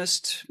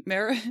bigamist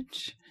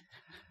marriage?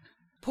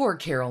 Poor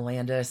Carol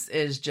Landis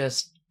is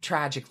just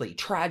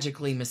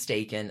tragically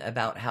mistaken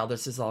about how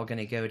this is all going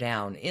to go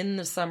down. In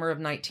the summer of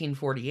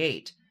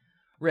 1948,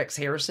 Rex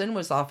Harrison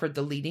was offered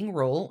the leading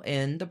role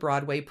in the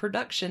Broadway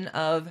production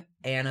of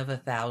Anne of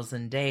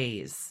 1,000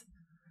 Days,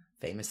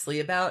 famously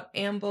about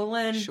Anne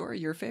Boleyn. Sure,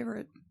 your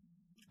favorite.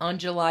 On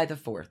July the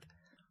 4th,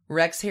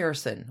 Rex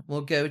Harrison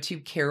will go to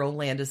Carol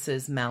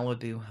Landis's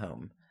Malibu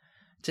home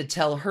to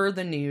tell her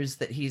the news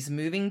that he's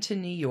moving to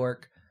New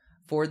York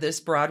for this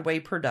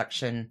Broadway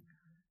production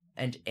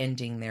and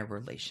ending their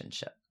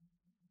relationship.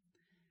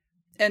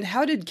 And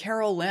how did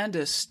Carol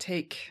Landis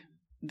take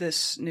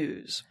this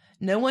news?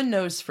 No one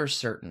knows for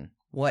certain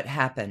what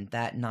happened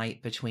that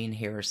night between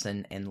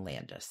Harrison and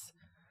Landis.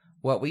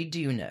 What we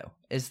do know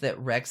is that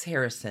Rex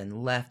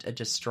Harrison left a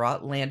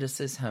distraught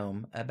Landis's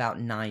home about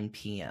 9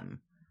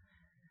 p.m.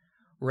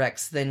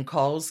 Rex then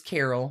calls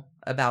Carol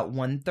about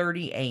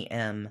 1:30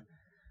 a.m.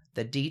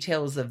 The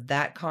details of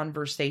that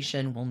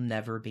conversation will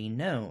never be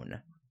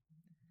known.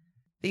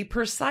 The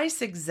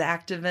precise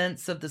exact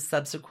events of the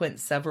subsequent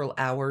several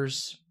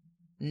hours,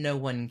 no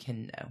one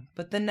can know.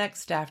 But the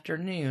next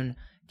afternoon,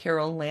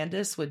 Carol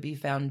Landis would be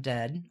found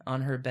dead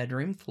on her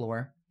bedroom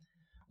floor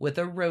with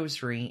a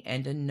rosary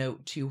and a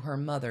note to her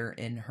mother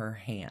in her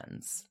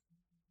hands.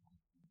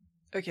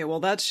 Okay, well,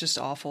 that's just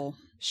awful.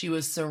 She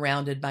was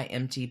surrounded by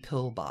empty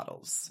pill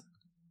bottles.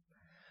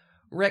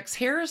 Rex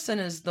Harrison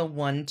is the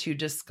one to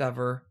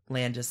discover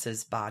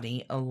Landis's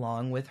body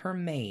along with her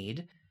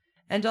maid,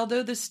 and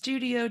although the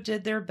studio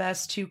did their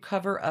best to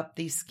cover up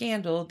the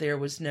scandal, there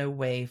was no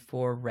way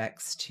for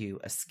Rex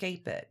to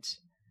escape it.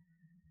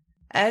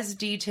 As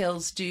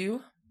details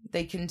do,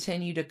 they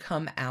continue to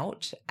come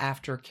out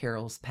after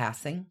Carol's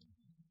passing.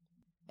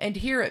 And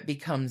here it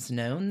becomes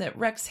known that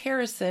Rex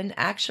Harrison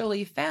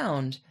actually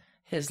found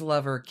his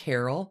lover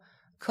Carol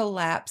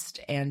collapsed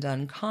and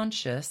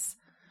unconscious,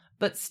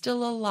 but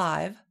still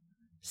alive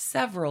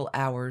several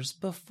hours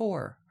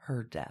before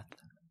her death.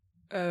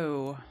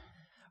 Oh.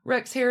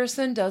 Rex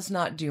Harrison does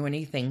not do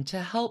anything to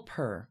help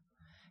her.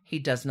 He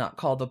does not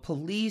call the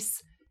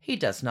police. He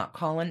does not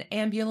call an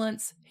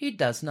ambulance. He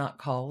does not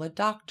call a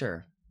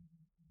doctor.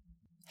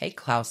 Hey,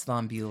 Klaus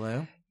von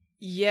Bülow.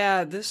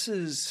 Yeah, this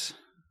is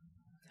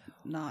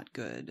not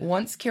good.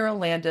 Once Carol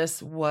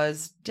Landis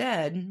was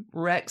dead,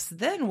 Rex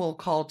then will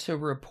call to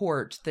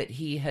report that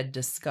he had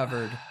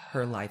discovered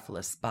her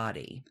lifeless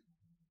body.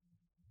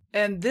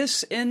 And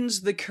this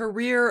ends the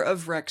career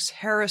of Rex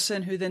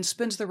Harrison, who then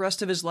spends the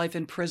rest of his life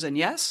in prison,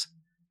 yes?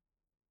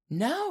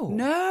 No.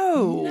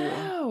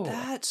 No.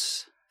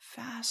 That's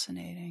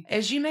fascinating.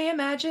 As you may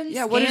imagine,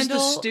 yeah, what does the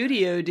scandal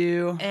studio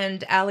do?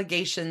 and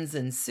allegations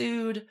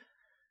ensued.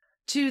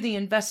 To the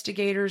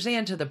investigators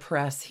and to the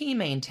press, he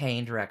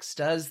maintained, Rex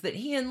does, that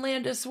he and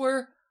Landis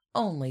were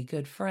only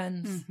good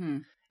friends,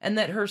 and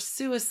that her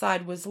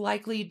suicide was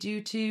likely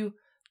due to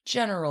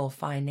general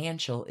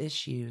financial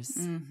issues.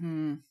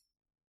 In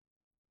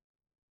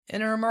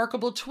a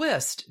remarkable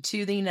twist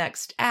to the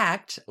next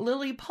act,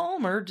 Lily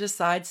Palmer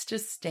decides to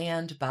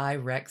stand by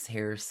Rex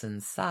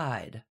Harrison's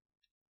side.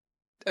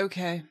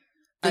 Okay.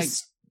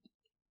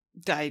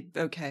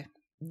 Okay.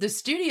 The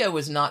studio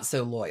was not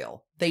so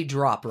loyal. They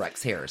drop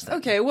Rex Harrison.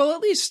 Okay, well,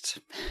 at least...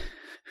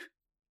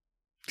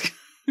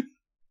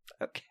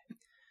 okay.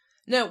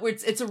 No,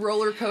 it's a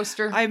roller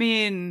coaster. I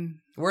mean...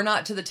 We're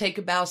not to the take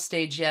a bow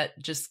stage yet.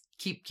 Just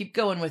keep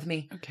going with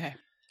me. Okay.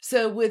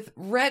 So with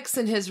Rex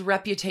and his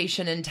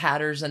reputation in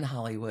tatters in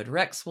Hollywood,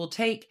 Rex will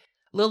take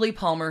Lily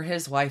Palmer,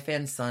 his wife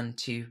and son,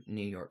 to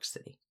New York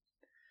City.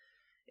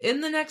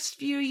 In the next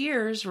few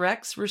years,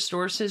 Rex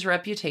restores his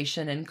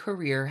reputation and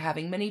career,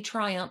 having many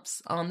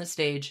triumphs on the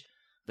stage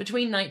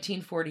between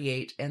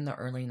 1948 and the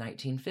early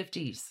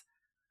 1950s.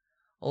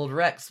 Old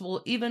Rex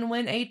will even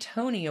win a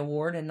Tony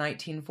Award in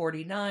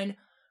 1949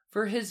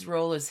 for his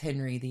role as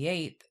Henry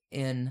VIII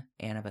in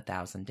Anne of a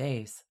Thousand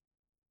Days.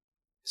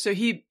 So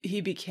he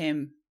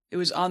became... It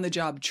was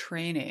on-the-job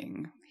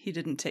training. He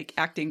didn't take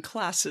acting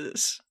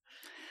classes.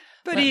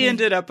 But he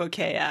ended up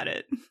okay at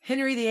it.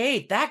 Henry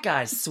VIII, that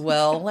guy's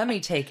swell. Let me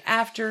take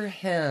after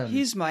him.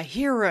 He's my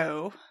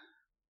hero.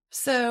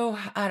 So,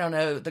 I don't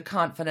know, the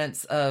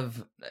confidence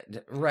of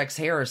Rex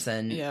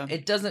Harrison,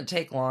 it doesn't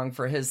take long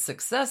for his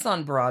success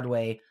on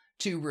Broadway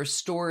to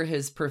restore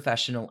his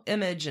professional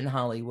image in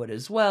Hollywood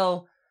as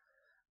well,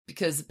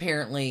 because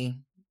apparently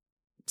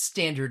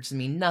standards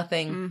mean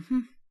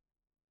nothing.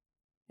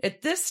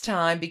 At this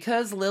time,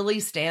 because Lily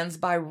stands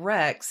by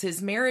Rex,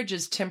 his marriage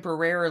is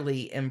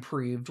temporarily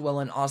improved,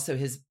 and also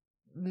his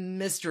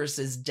mistress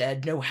is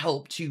dead, no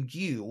help to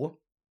you.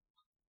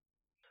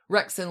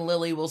 Rex and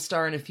Lily will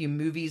star in a few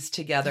movies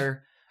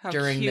together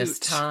during this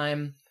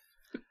time.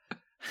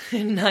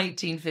 In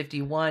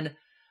 1951,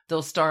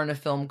 they'll star in a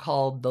film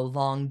called The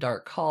Long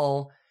Dark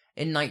Hall.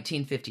 In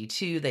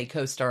 1952, they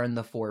co-star in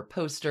The Four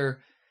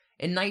Poster.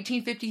 In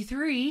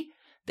 1953,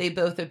 they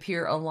both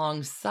appear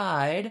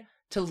alongside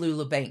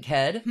Tallulah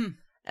Bankhead,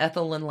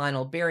 Ethel and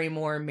Lionel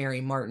Barrymore, Mary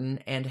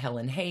Martin, and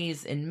Helen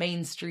Hayes in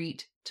Main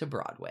Street to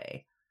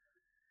Broadway.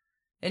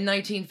 In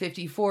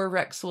 1954,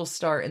 Rex will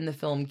star in the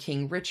film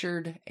King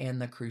Richard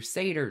and the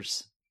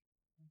Crusaders.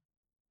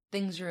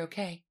 Things are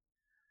okay.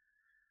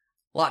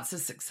 Lots of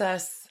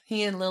success.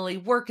 He and Lily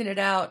working it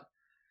out.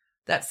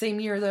 That same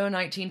year, though,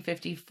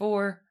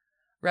 1954,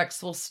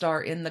 Rex will star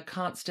in The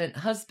Constant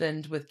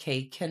Husband with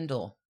Kay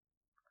Kendall.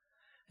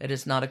 It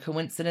is not a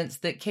coincidence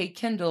that Kay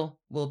Kendall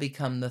will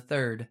become the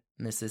third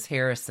Mrs.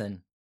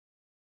 Harrison.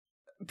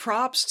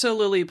 Props to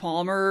Lily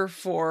Palmer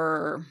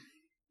for...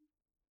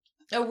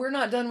 Oh, we're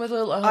not done with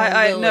Lily.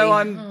 I know,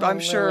 I'm Lily.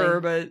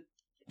 sure, but...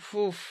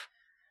 Oof.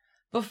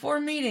 Before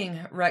meeting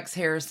Rex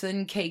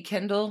Harrison, Kay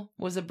Kendall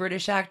was a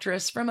British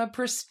actress from a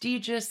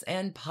prestigious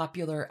and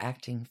popular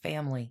acting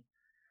family.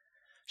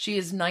 She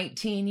is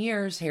 19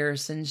 years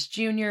Harrison's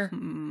junior.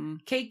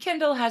 Kay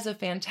Kendall has a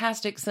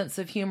fantastic sense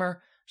of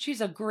humor.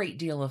 She's a great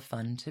deal of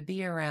fun to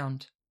be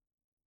around.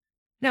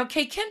 Now,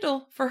 Kay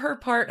Kendall, for her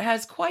part,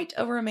 has quite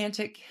a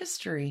romantic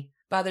history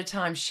by the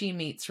time she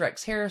meets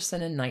Rex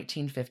Harrison in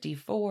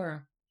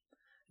 1954.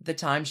 At the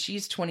time,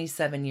 she's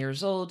 27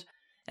 years old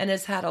and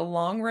has had a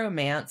long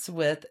romance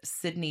with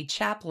Sidney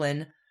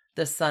Chaplin,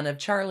 the son of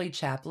Charlie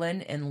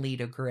Chaplin and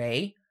Lita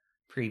Gray,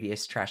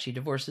 previous Trashy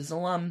Divorces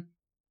alum.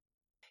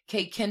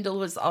 Kate Kendall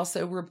was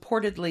also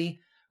reportedly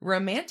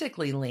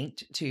romantically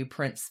linked to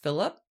Prince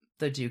Philip,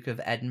 the Duke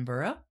of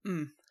Edinburgh.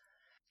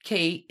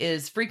 Kate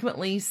is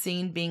frequently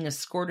seen being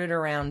escorted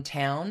around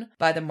town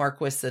by the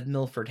Marquis of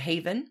Milford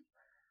Haven.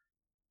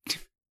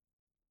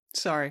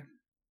 Sorry,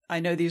 I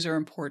know these are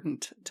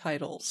important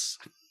titles.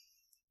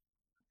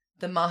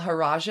 The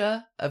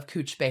Maharaja of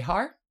Cooch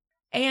Behar,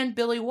 and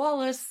Billy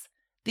Wallace,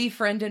 the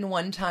friend and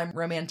one-time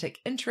romantic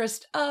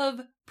interest of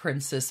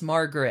Princess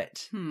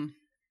Margaret.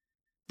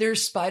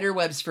 There's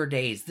spiderwebs for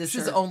days. This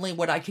is only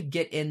what I could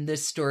get in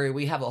this story.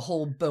 We have a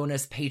whole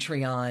bonus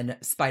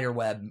Patreon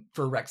spiderweb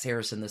for Rex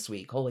Harrison this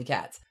week. Holy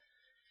cats.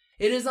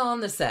 It is on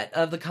the set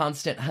of The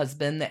Constant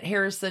Husband that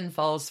Harrison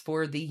falls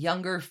for the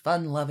younger,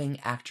 fun-loving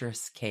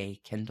actress Kay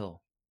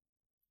Kendall.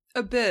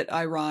 A bit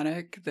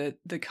ironic that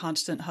The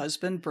Constant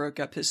Husband broke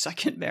up his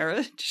second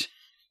marriage.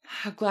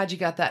 I'm glad you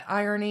got that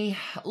irony.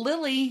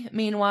 Lily,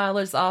 meanwhile,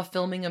 is off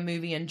filming a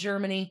movie in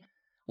Germany,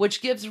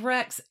 which gives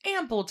Rex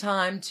ample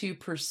time to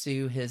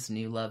pursue his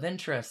new love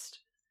interest.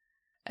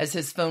 As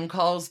his phone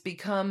calls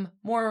become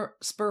more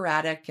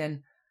sporadic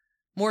and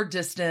more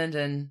distant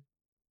and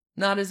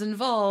not as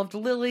involved,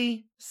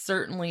 Lily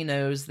certainly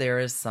knows there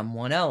is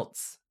someone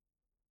else.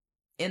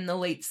 In the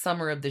late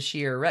summer of this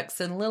year, Rex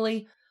and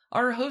Lily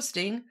are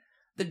hosting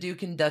the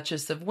Duke and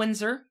Duchess of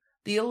Windsor,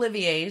 the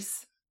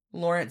Oliviers,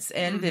 Lawrence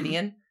and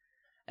Vivian,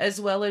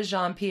 as well as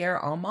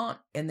Jean-Pierre Almont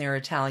in their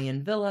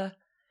Italian villa,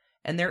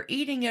 and they're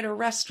eating at a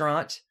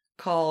restaurant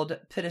called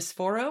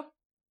Pitisforo.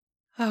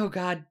 Oh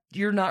God,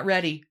 you're not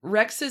ready.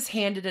 Rex is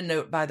handed a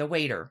note by the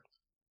waiter.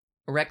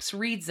 Rex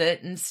reads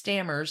it and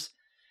stammers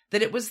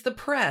that it was the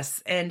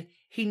press and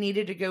he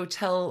needed to go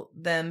tell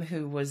them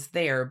who was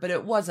there, but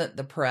it wasn't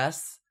the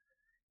press.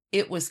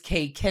 It was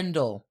Kay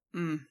Kendall.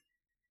 And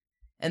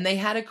they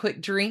had a quick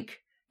drink,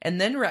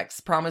 and then Rex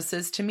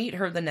promises to meet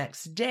her the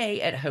next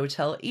day at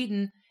Hotel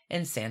Eden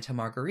in Santa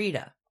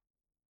Margarita.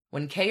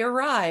 When Kay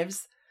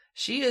arrives,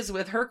 she is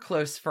with her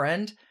close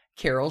friend,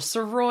 Carol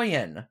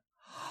Soroyan,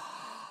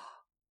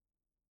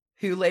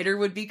 who later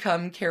would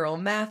become Carol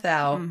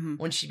Mathau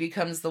when she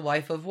becomes the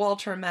wife of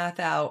Walter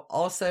Matthau.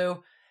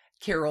 Also,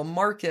 Carol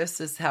Marcus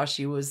is how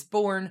she was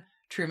born.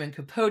 Truman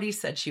Capote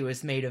said she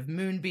was made of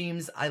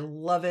moonbeams. I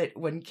love it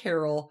when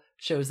Carol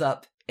shows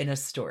up in a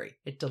story.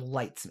 It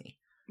delights me.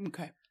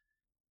 Okay.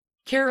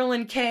 Carol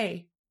and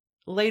Kay,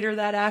 later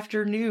that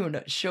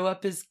afternoon, show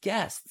up as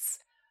guests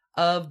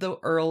of the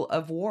Earl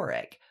of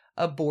Warwick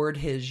aboard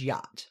his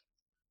yacht.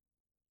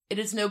 It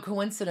is no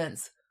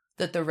coincidence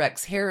that the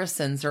Rex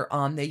Harrisons are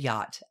on the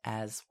yacht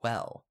as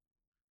well.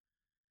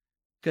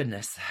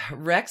 Goodness.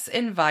 Rex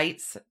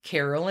invites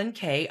Carol and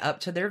Kay up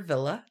to their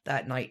villa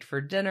that night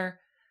for dinner,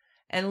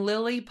 and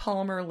Lily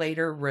Palmer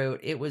later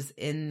wrote it was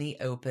in the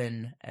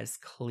open, as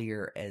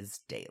clear as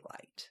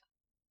daylight.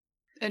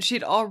 And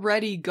she'd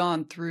already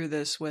gone through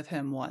this with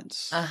him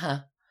once.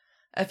 A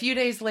few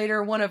days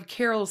later, one of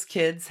Carol's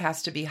kids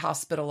has to be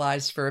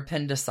hospitalized for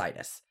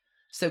appendicitis.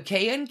 So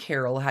Kay and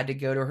Carol had to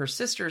go to her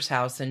sister's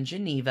house in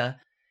Geneva.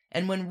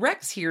 And when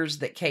Rex hears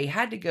that Kay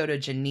had to go to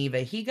Geneva,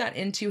 he got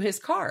into his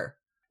car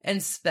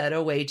and sped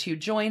away to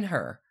join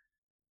her.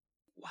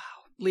 Wow.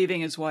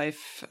 Leaving his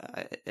wife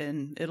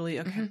in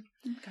Italy. Okay.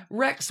 Okay.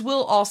 Rex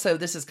will also,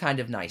 this is kind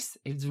of nice.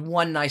 It's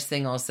one nice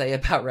thing I'll say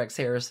about Rex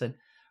Harrison.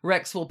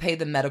 Rex will pay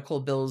the medical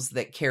bills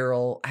that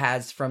Carol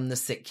has from the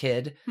sick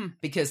kid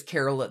because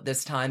Carol at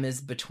this time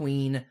is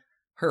between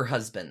her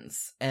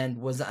husbands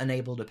and was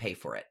unable to pay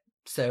for it.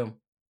 So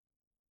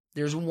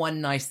there's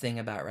one nice thing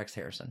about Rex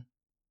Harrison.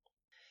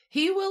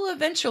 He will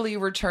eventually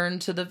return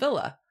to the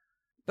villa,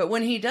 but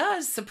when he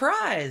does,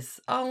 surprise,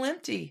 all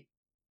empty.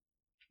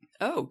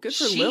 Oh, good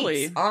for Sheets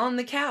Lily. on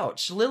the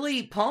couch.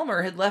 Lily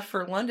Palmer had left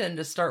for London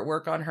to start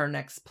work on her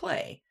next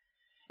play.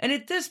 And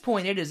at this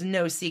point, it is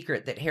no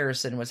secret that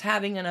Harrison was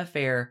having an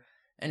affair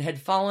and had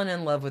fallen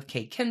in love with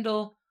Kay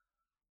Kendall.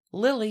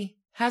 Lily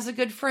has a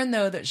good friend,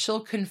 though, that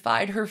she'll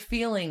confide her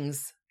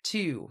feelings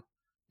to.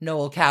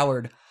 Noel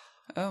Coward.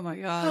 Oh, my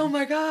God. Oh,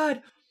 my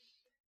God.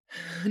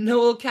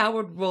 Noel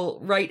Coward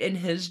will write in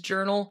his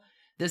journal,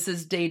 this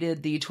is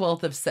dated the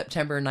 12th of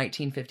September,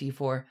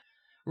 1954,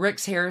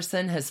 Rex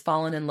Harrison has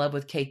fallen in love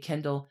with Kay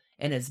Kendall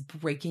and is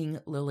breaking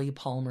Lily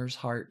Palmer's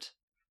heart.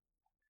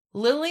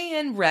 Lily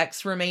and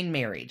Rex remain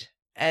married,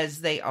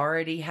 as they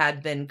already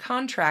had been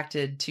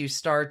contracted to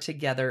star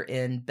together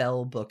in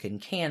Bell, Book,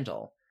 and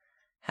Candle.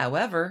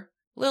 However,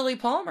 Lily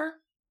Palmer,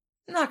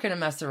 not going to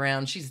mess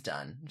around. She's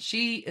done.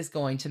 She is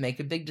going to make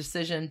a big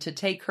decision to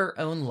take her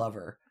own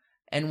lover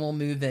and will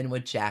move in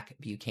with Jack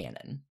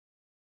Buchanan.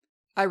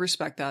 I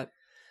respect that.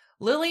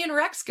 Lily and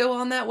Rex go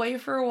on that way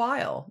for a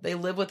while. They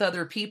live with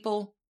other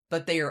people,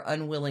 but they are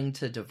unwilling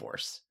to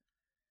divorce.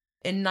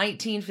 In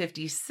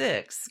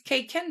 1956,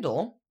 Kay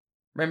Kendall,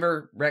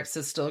 remember Rex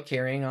is still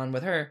carrying on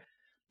with her,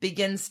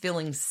 begins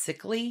feeling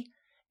sickly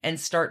and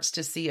starts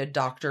to see a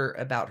doctor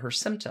about her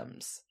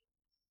symptoms.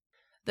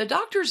 The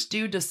doctors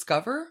do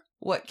discover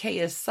what Kay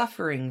is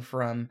suffering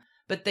from,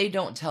 but they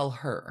don't tell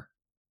her.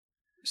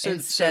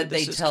 Instead,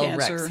 they tell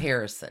cancer. Rex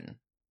Harrison.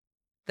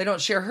 They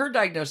don't share her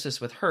diagnosis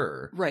with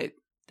her. Right.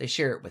 They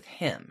share it with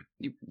him.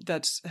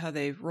 That's how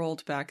they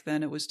rolled back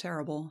then. It was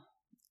terrible.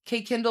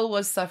 Kay Kendall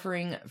was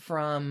suffering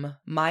from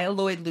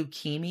myeloid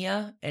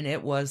leukemia, and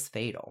it was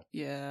fatal.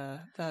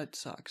 Yeah, that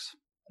sucks.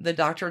 The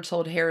doctor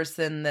told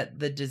Harrison that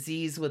the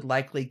disease would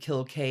likely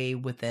kill Kay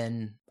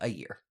within a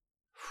year.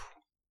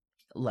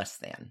 Less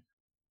than.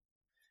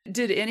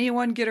 Did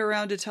anyone get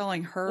around to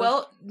telling her?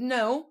 Well,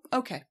 no.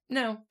 Okay.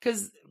 No,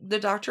 because the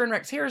doctor and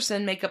Rex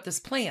Harrison make up this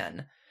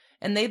plan,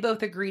 and they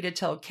both agree to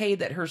tell Kay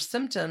that her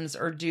symptoms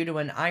are due to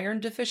an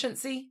iron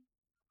deficiency,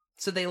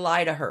 so they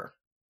lie to her.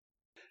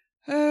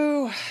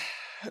 Oh,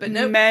 but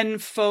nope. Men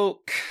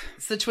folk.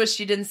 It's the twist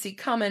you didn't see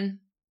coming.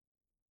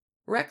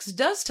 Rex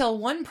does tell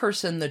one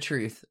person the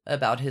truth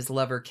about his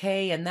lover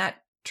Kay, and that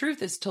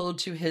truth is told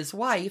to his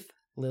wife,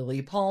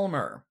 Lily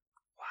Palmer.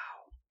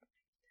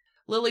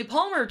 Lily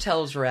Palmer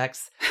tells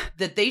Rex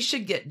that they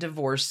should get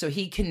divorced so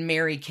he can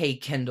marry Kay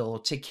Kendall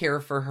to care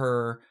for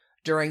her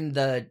during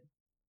the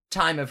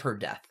time of her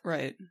death.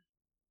 Right.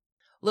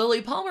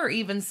 Lily Palmer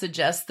even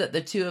suggests that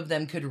the two of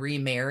them could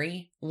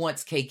remarry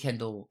once Kay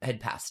Kendall had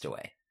passed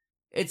away.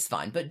 It's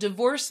fine, but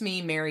divorce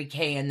me, marry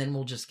Kay, and then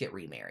we'll just get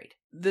remarried.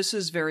 This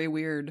is very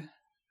weird.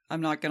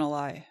 I'm not gonna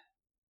lie.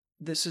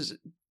 This is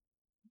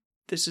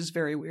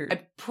very weird.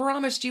 I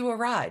promised you a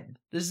ride.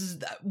 This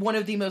is one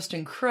of the most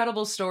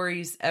incredible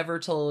stories ever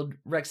told.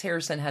 Rex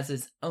Harrison has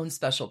his own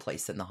special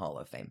place in the Hall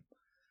of Fame.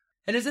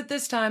 It is at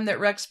this time that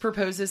Rex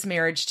proposes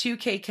marriage to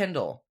Kay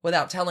Kendall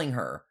without telling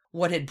her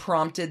what had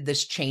prompted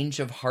this change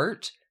of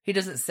heart. He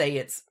doesn't say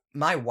it's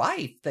my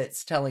wife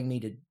that's telling me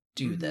to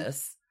do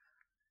this.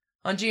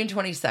 On June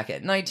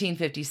 22nd,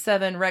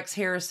 1957, Rex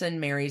Harrison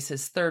marries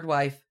his third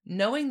wife,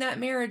 knowing that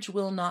marriage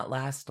will not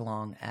last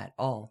long at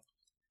all.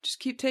 Just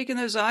keep taking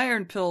those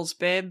iron pills,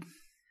 babe.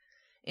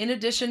 In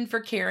addition for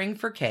caring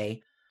for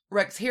Kay,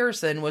 Rex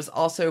Harrison was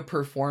also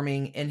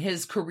performing in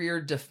his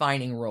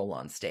career-defining role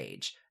on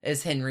stage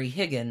as Henry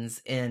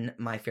Higgins in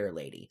My Fair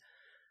Lady.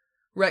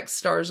 Rex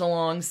stars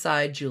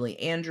alongside Julie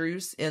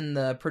Andrews in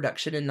the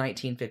production in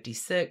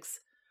 1956.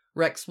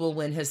 Rex will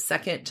win his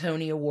second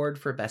Tony Award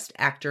for Best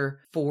Actor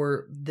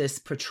for this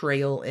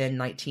portrayal in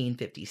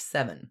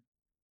 1957.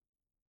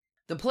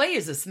 The play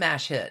is a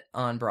smash hit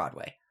on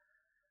Broadway.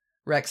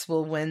 Rex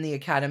will win the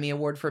Academy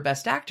Award for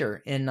Best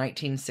Actor in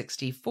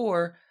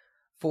 1964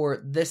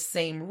 for this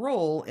same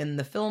role in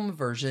the film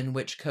version,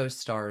 which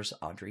co-stars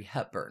Audrey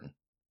Hepburn.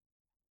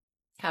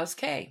 How's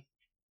Kay?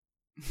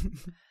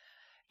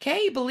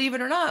 Kay, believe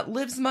it or not,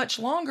 lives much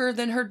longer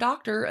than her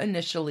doctor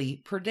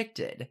initially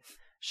predicted.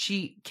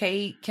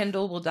 Kay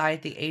Kendall will die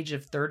at the age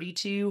of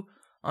 32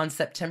 on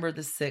September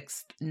the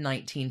 6th,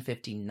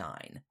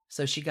 1959.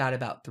 So she got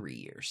about 3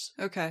 years.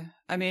 Okay.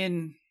 I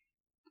mean,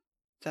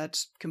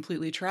 that's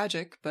completely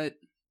tragic, but...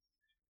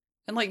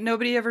 And, like,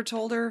 nobody ever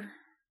told her?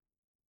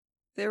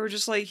 They were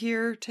just like,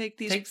 here, take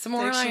some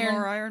more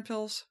iron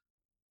pills.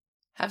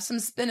 Have some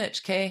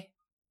spinach, Kay.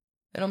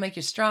 It'll make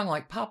you strong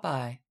like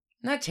Popeye.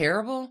 Isn't that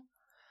terrible?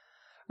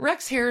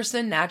 Rex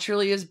Harrison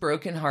naturally is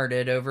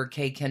brokenhearted over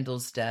Kay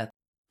Kendall's death.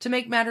 To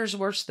make matters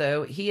worse,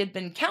 though, he had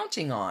been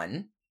counting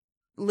on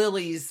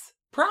Lily's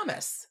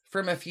promise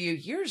from a few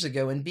years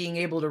ago and being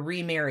able to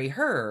remarry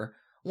her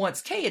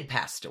once Kay had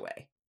passed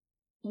away.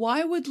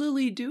 Why would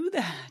Lily do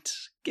that?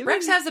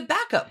 Rex has a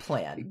backup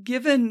plan.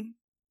 Given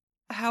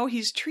how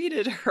he's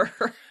treated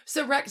her.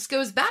 So Rex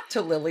goes back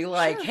to Lily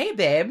like, sure. Hey,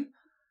 babe.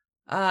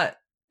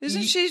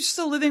 Isn't she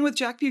still living with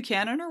Jack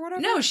Buchanan or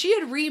whatever? No, she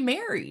had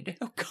remarried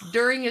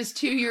during his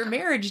 2-year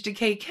marriage to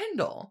Kay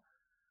Kendall.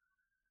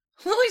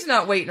 Lily's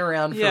not waiting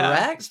around for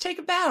Rex. Take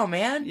a bow,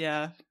 man.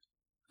 Yeah.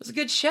 It was a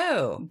good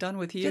show. I'm done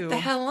with you. Get the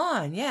hell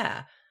on,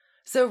 yeah.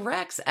 So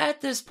Rex,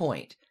 at this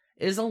point,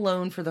 is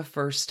alone for the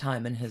first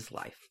time in his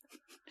life.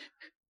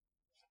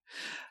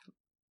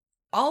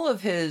 All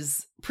of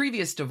his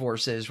previous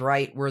divorces,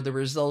 right, were the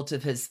result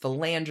of his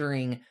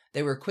philandering.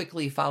 They were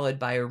quickly followed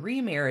by a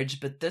remarriage,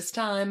 but this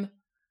time,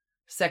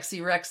 Sexy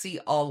Rexy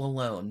all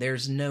alone.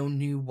 There's no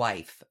new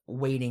wife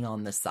waiting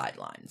on the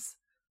sidelines.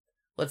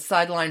 Let's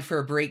sideline for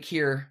a break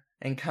here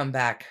and come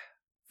back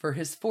for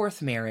his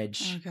fourth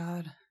marriage. Oh,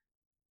 God.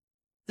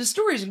 The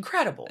story's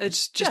incredible.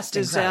 It's just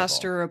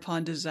disaster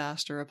upon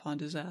disaster upon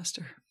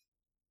disaster.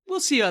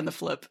 We'll see you on the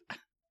flip.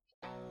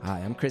 Hi,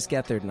 I'm Chris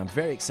Gethard, and I'm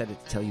very excited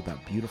to tell you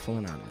about Beautiful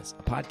Anonymous,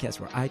 a podcast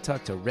where I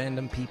talk to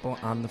random people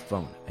on the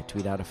phone. I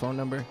tweet out a phone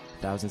number,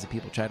 thousands of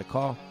people try to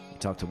call. You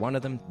talk to one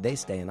of them, they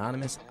stay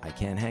anonymous, I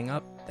can't hang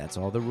up, that's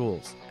all the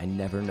rules. I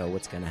never know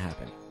what's going to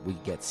happen. We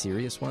get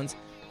serious ones.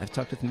 I've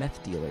talked with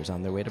meth dealers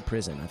on their way to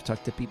prison. I've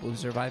talked to people who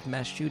survived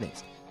mass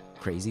shootings.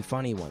 Crazy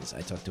funny ones.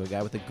 I talked to a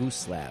guy with a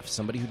goose laugh,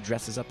 somebody who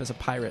dresses up as a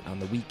pirate on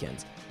the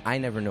weekends. I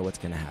never know what's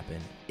going to happen.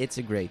 It's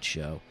a great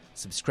show.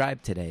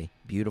 Subscribe today,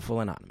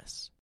 Beautiful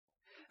Anonymous.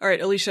 All right,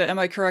 Alicia, am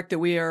I correct that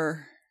we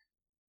are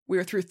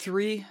through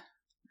 3?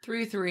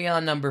 3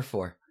 on number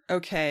 4.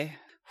 Okay.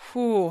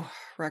 Whew,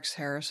 Rex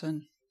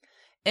Harrison.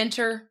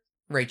 Enter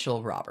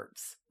Rachel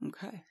Roberts.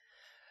 Okay.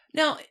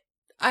 Now,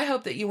 I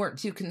hope that you weren't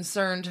too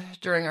concerned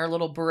during our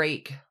little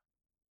break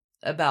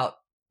about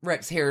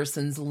Rex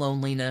Harrison's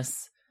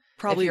loneliness.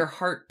 Probably your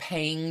heart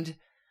panged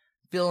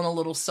feeling a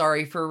little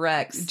sorry for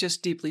Rex.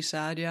 Just deeply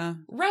sad, yeah.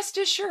 Rest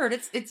assured,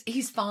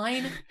 he's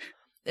fine.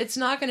 It's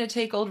not going to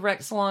take old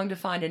Rex long to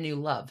find a new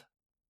love.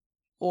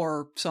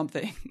 Or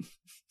something.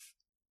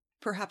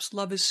 Perhaps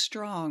love is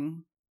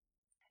strong.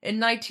 In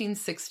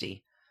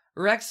 1960,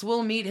 Rex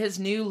will meet his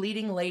new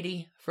leading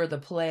lady for the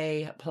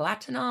play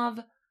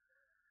Platonov.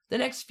 The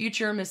next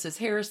future Mrs.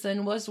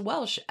 Harrison was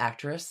Welsh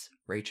actress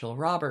Rachel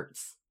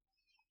Roberts.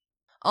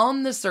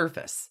 On the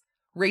surface,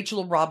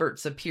 Rachel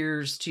Roberts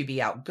appears to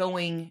be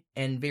outgoing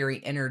and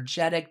very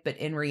energetic, but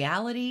in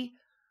reality,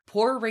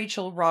 poor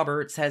Rachel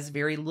Roberts has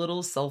very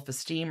little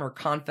self-esteem or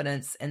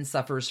confidence and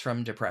suffers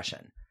from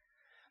depression.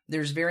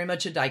 There's very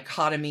much a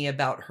dichotomy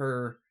about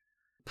her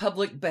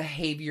public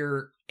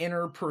behavior,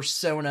 inner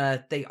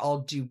persona. They all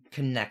do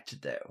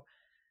connect, though.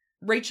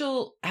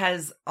 Rachel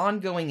has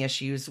ongoing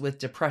issues with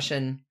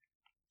depression.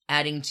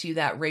 Adding to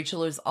that,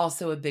 Rachel is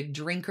also a big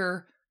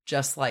drinker,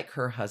 just like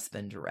her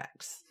husband,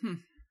 Rex.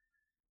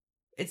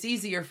 It's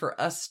easier for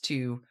us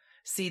to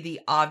see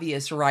the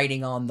obvious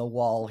writing on the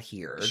wall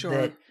here,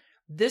 that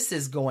this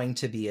is going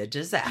to be a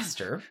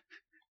disaster.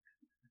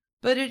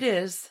 But it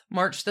is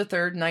March the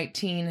 3rd,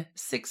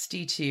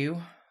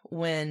 1962,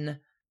 when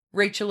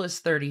Rachel is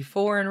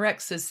 34 and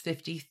Rex is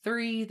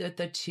 53, that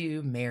the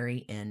two marry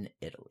in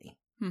Italy.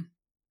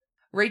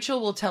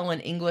 Rachel will tell an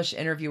English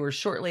interviewer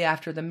shortly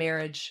after the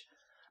marriage,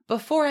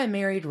 "Before I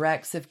married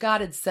Rex, if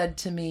God had said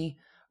to me,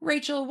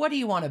 'Rachel, what do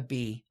you want to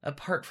be,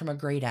 apart from a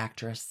great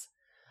actress?'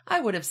 I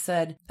would have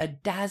said a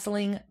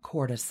dazzling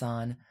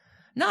courtesan,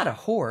 not a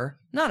whore,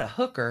 not a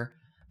hooker,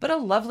 but a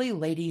lovely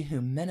lady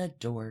whom men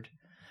adored.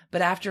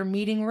 But after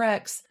meeting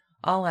Rex,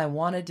 all I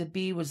wanted to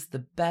be was the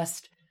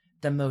best,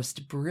 the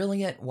most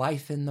brilliant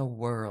wife in the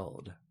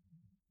world."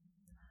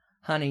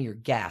 Honey, you're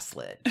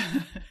gaslit.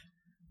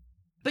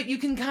 But you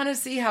can kind of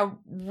see how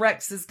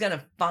Rex is going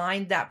to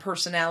find that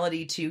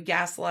personality to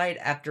gaslight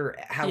after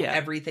how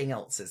everything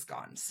else is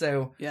gone.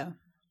 So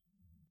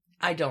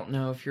I don't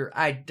know if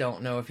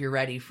you're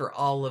ready for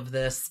all of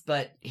this,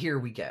 but here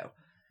we go.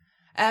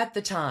 At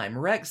the time,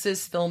 Rex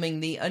is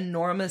filming the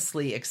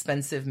enormously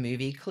expensive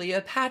movie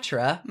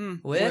Cleopatra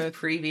with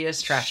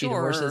previous Trashy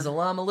Divorces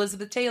alum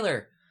Elizabeth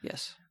Taylor.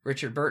 Yes.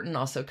 Richard Burton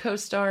also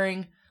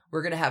co-starring.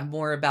 We're going to have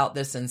more about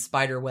this in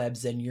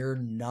Spiderwebs, and you're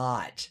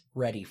not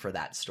ready for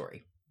that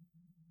story.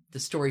 The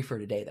story for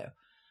today, though.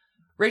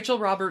 Rachel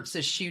Roberts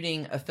is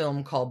shooting a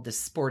film called The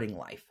Sporting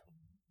Life.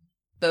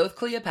 Both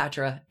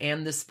Cleopatra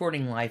and The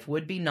Sporting Life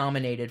would be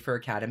nominated for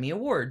Academy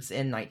Awards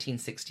in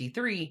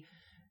 1963,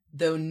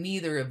 though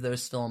neither of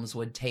those films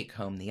would take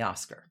home the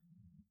Oscar.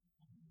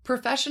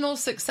 Professional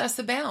success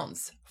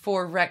abounds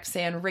for Rex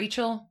and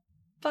Rachel,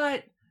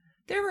 but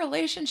their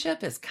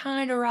relationship is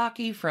kind of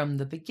rocky from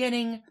the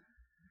beginning.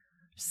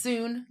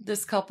 Soon,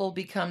 this couple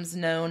becomes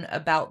known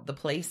about the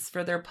place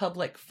for their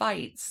public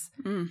fights,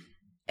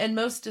 and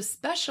most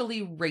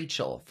especially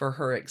Rachel for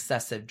her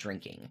excessive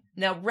drinking.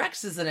 Now,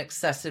 Rex is an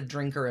excessive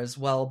drinker as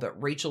well, but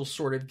Rachel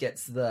sort of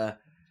gets the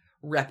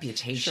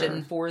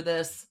reputation for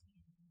this.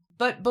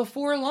 But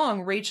before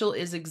long, Rachel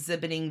is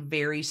exhibiting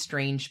very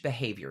strange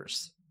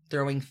behaviors,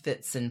 throwing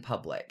fits in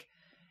public.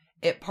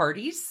 At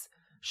parties,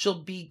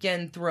 she'll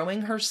begin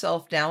throwing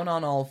herself down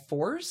on all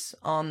fours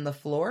on the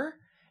floor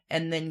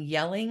and then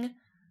yelling,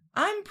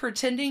 "I'm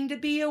pretending to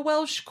be a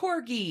Welsh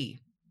corgi."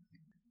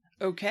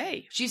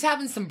 Okay. She's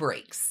having some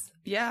breaks.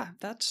 Yeah,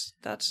 that's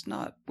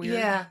not weird.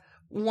 Yeah.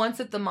 Once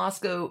at the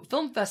Moscow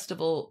Film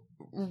Festival,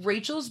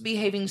 Rachel's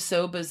behaving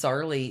so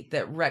bizarrely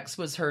that Rex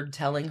was heard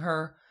telling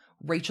her,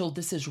 "Rachel,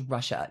 this is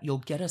Russia. You'll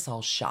get us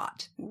all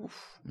shot."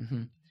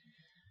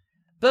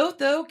 Both,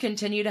 though,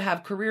 continue to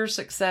have career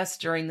success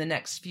during the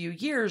next few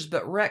years,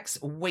 but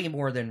Rex way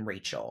more than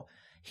Rachel.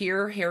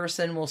 Here,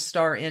 Harrison will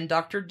star in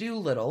Dr.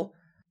 Dolittle,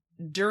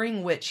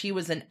 during which he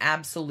was an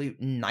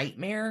absolute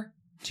nightmare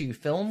to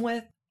film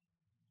with.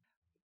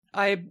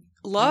 I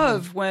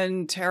love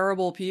when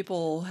terrible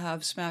people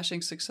have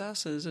smashing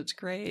successes. It's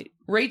great.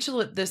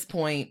 Rachel at this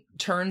point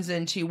turns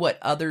into what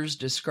others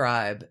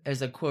describe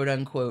as a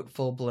quote-unquote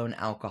full-blown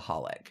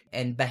alcoholic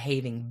and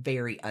behaving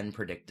very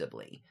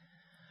unpredictably.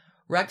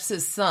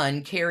 Rex's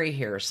son, Carrie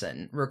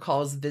Harrison,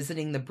 recalls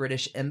visiting the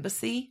British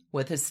Embassy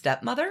with his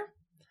stepmother,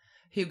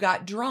 who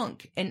got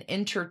drunk and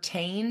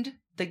entertained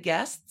the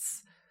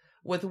guests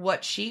with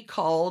what she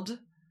called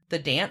the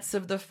Dance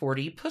of the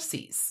 40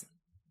 Pussies,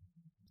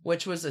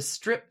 which was a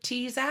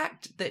striptease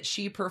act that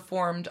she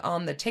performed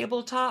on the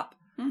tabletop.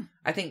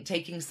 I think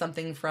taking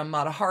something from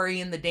Mata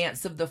Hari and the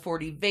Dance of the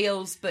 40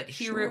 Veils, but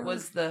here it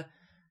was the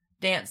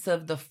Dance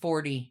of the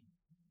 40.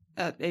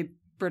 At a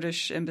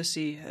British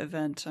Embassy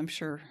event, I'm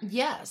sure.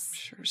 Yes.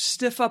 Sure.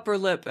 Stiff upper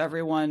lip,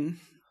 everyone.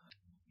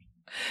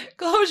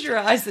 Close your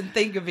eyes and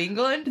think of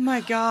England.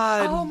 My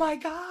God. Oh my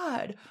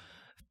God.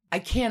 I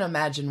can't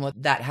imagine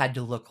what that had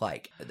to look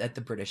like at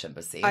the British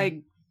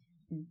Embassy.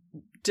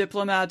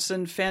 Diplomats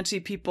and fancy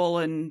people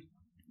and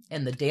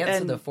the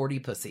Dance of the 40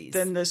 Pussies.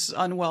 Then this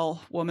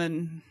unwell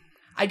woman.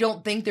 I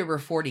don't think there were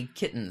 40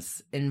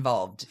 kittens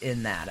involved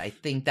in that. I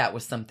think that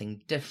was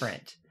something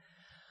different.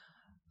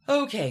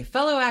 Okay,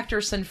 fellow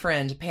actress and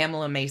friend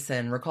Pamela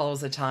Mason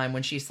recalls a time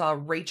when she saw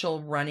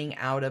Rachel running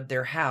out of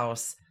their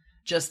house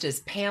just as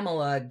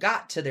Pamela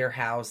got to their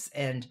house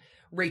and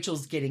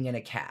Rachel's getting in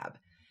a cab.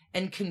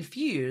 And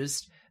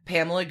confused,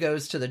 Pamela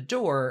goes to the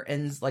door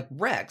and's like,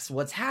 Rex,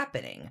 what's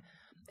happening?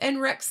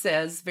 And Rex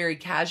says very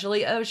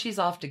casually, oh, she's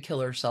off to kill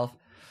herself.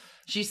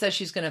 She says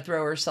she's going to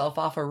throw herself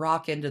off a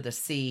rock into the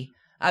sea.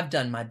 I've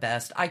done my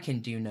best. I can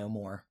do no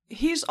more.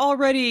 He's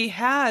already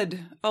had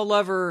a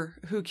lover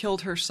who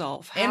killed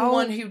herself. And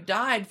one who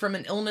died from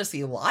an illness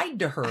he lied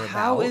to her about.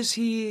 How is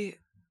he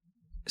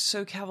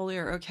so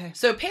cavalier? Okay.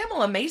 So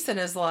Pamela Mason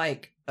is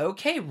like,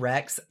 okay,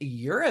 Rex,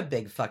 you're a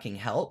big fucking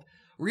help.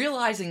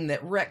 Realizing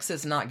that Rex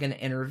is not going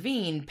to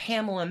intervene,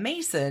 Pamela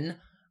Mason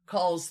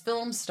calls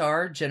film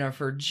star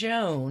Jennifer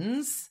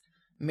Jones,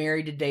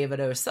 married to David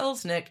O.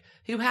 Selznick,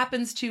 who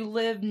happens to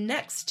live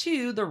next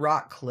to the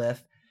rock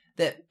cliff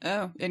that...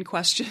 Oh, in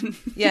question.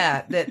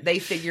 Yeah, that they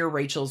figure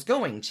Rachel's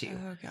going to.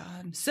 Oh,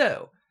 God.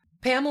 So,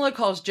 Pamela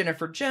calls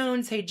Jennifer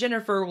Jones, hey,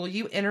 Jennifer, will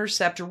you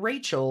intercept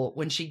Rachel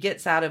when she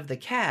gets out of the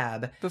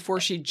cab?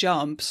 Before she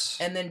jumps.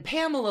 And then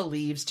Pamela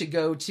leaves to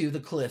go to the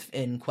cliff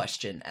in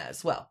question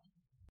as well.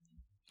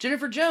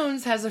 Jennifer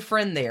Jones has a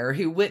friend there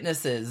who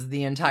witnesses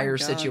the entire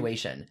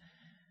situation,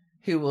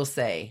 who will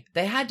say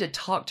they had to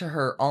talk to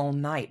her all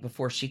night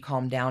before she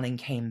calmed down and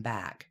came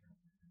back.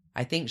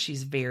 I think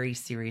she's very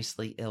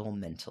seriously ill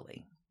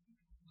mentally.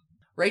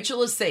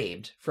 Rachel is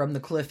saved from the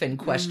cliff in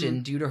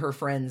question due to her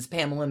friends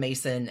Pamela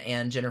Mason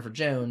and Jennifer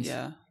Jones.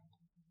 Yeah.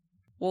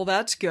 Well,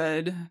 that's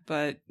good,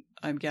 but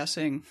I'm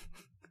guessing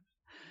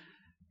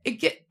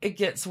it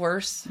gets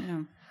worse.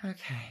 Yeah.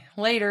 Okay.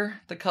 Later,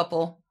 the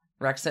couple,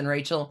 Rex and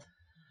Rachel,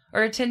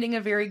 are attending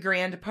a very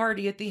grand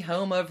party at the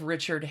home of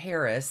Richard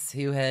Harris,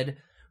 who had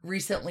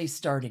recently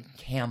starred in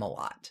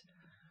Camelot.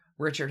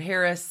 Richard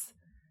Harris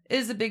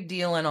is a big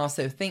deal and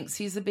also thinks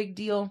he's a big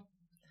deal.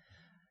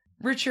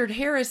 Richard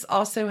Harris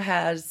also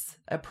has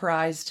a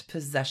prized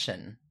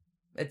possession.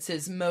 It's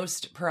his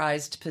most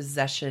prized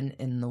possession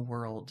in the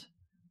world.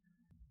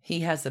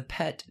 He has a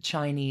pet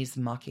Chinese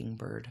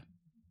mockingbird.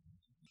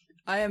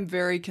 I am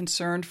very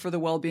concerned for the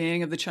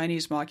well-being of the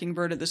Chinese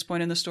mockingbird at this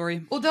point in the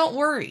story. Well, don't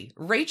worry.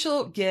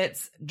 Rachel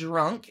gets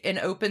drunk and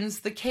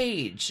opens the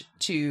cage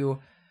to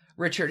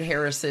Richard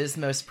Harris's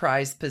most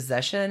prized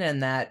possession,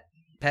 and that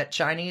pet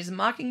Chinese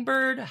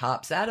mockingbird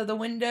hops out of the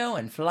window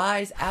and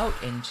flies out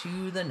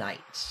into the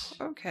night.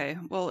 Okay.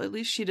 Well, at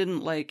least she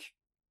didn't,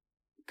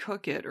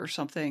 cook it or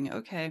something.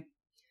 Okay.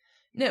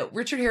 No,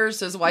 Richard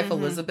Harris's wife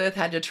Elizabeth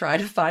had to try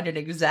to find an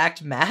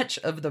exact match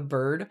of the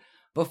bird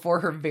before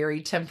her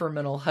very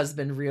temperamental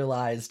husband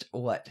realized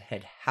what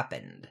had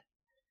happened.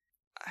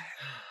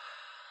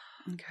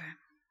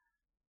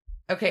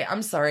 Okay,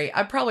 I'm sorry.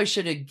 I probably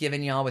should have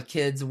given y'all with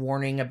kids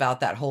warning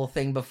about that whole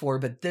thing before,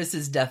 but this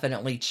is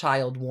definitely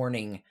child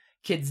warning.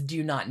 Kids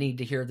do not need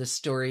to hear this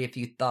story if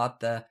you thought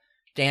the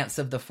Dance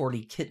of the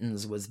 40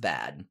 Kittens was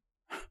bad.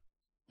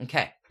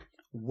 Okay.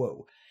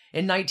 Whoa.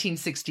 In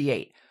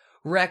 1968,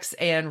 Rex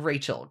and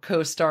Rachel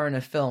co-star in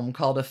a film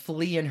called A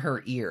Flea in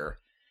Her Ear,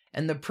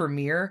 and the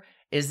premiere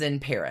is in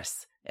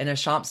Paris, in a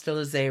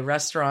Champs-Élysées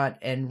restaurant,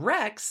 and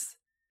Rex,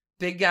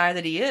 big guy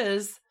that he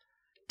is,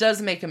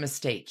 does make a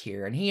mistake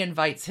here, and he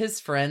invites his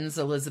friends,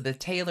 Elizabeth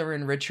Taylor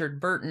and Richard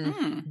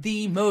Burton,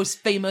 the most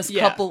famous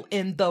couple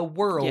in the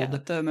world. Yeah,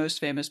 the most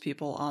famous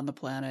people on the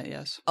planet,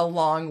 yes.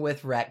 Along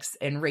with Rex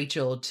and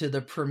Rachel to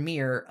the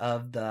premiere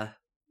of the...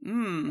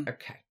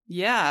 Okay.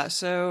 Yeah,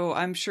 so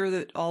I'm sure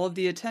that all of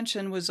the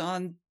attention was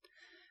on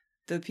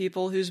the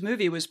people whose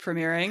movie was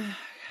premiering.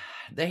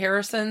 The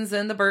Harrisons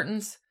and the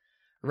Burtons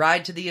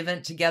ride to the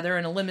event together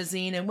in a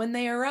limousine, and when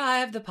they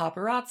arrive, the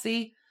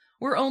paparazzi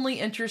were only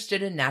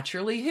interested in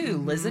naturally who?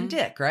 Liz and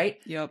Dick, right?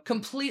 Yep.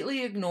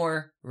 Completely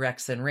ignore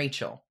Rex and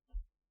Rachel.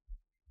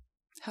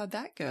 How'd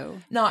that go?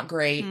 Not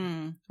great.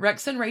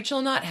 Rex and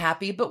Rachel not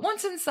happy, but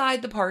once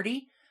inside the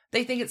party,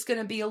 they think it's going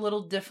to be a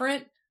little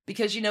different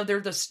because, they're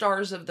the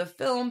stars of the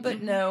film,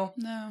 but no,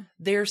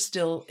 they're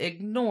still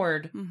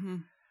ignored.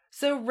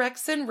 So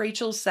Rex and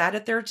Rachel sat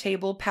at their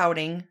table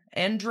pouting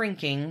and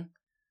drinking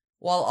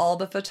while all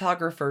the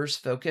photographers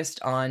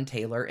focused on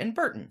Taylor and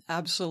Burton.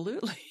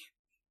 Absolutely.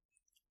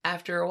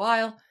 After a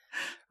while,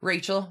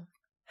 Rachel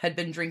had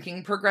been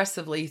drinking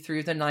progressively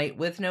through the night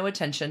with no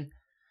attention.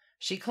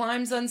 She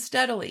climbs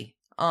unsteadily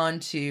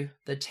onto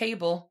the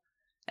table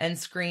and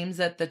screams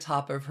at the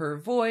top of her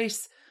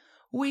voice,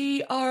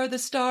 "We are the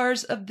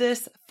stars of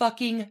this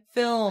fucking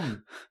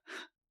film.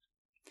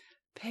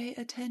 Pay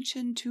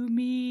attention to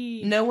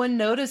me." No one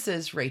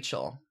notices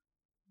Rachel.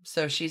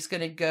 So she's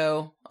going to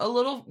go a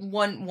little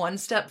one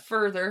step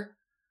further.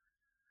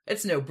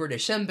 It's no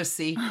British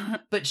embassy,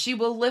 but she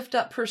will lift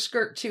up her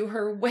skirt to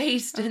her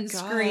waist and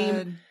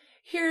scream,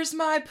 "Here's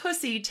my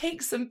pussy,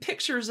 take some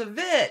pictures of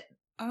it."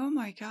 Oh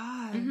my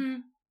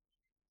God.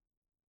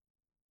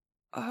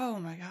 Oh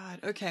my God.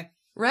 Okay.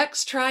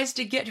 Rex tries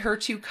to get her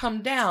to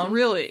come down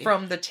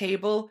from the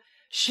table.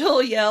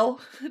 She'll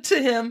yell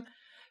to him,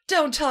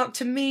 "Don't talk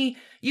to me.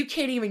 You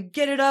can't even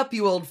get it up,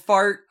 you old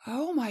fart."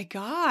 Oh my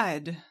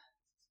God.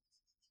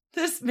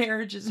 This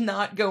marriage is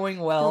not going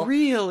well.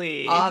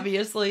 Really?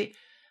 Obviously.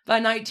 By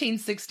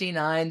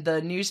 1969,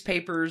 the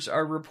newspapers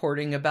are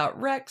reporting about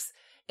Rex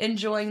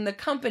enjoying the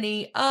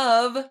company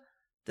of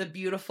the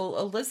beautiful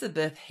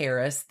Elizabeth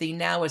Harris, the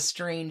now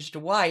estranged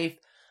wife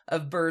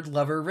of bird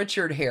lover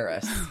Richard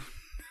Harris.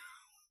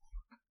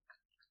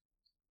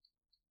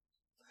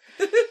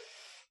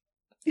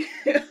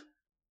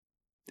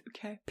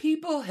 Okay.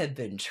 People have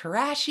been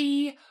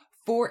trashy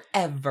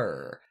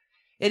forever.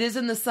 It is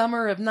in the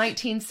summer of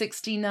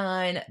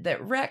 1969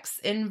 that Rex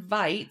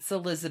invites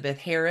Elizabeth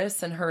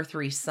Harris and her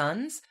 3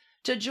 sons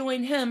to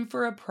join him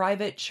for a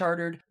private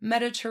chartered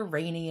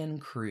Mediterranean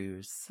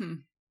cruise.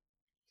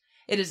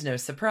 It is no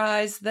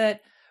surprise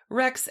that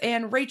Rex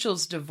and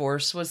Rachel's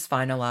divorce was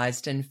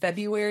finalized in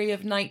February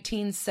of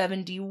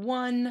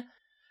 1971.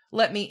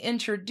 Let me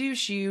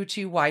introduce you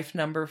to wife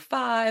number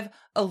 5,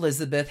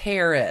 Elizabeth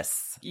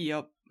Harris.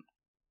 Yep.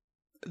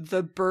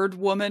 The bird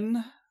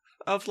woman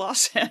of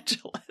Los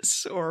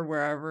Angeles or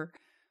wherever.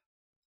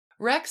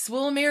 Rex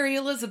will marry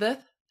Elizabeth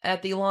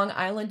at the Long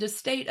Island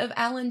estate of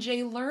Alan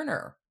J.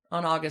 Lerner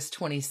on August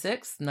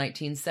 26,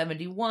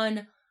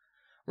 1971.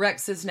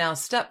 Rex is now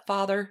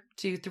stepfather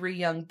to 3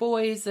 young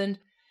boys, and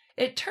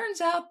it turns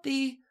out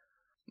the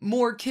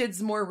more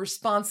kids, more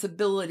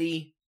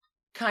responsibility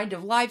kind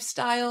of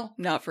lifestyle.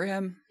 Not for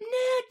him.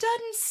 It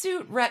doesn't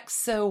suit Rex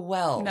so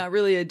well. Not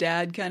really a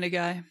dad kind of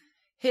guy.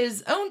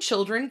 His own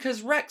children,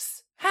 because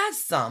Rex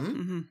has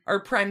some, are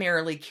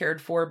primarily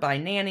cared for by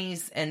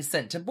nannies and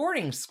sent to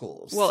boarding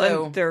schools.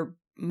 Well, and their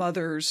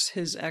mothers,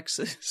 his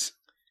exes.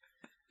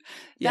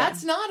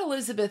 That's not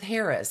Elizabeth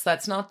Harris.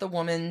 That's not the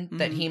woman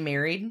that he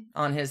married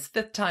on his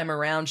 5th time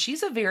around.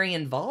 She's a very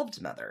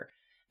involved mother,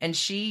 and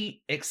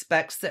she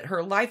expects that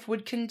her life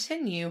would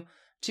continue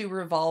to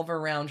revolve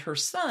around her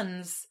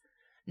sons,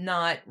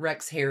 not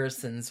Rex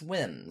Harrison's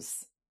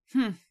whims.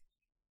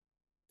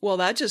 Well,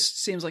 that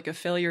just seems like a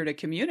failure to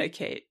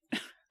communicate.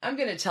 I'm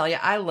going to tell you,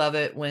 I love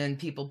it when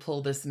people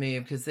pull this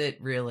move because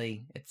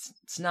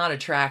it's not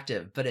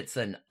attractive, but it's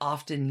an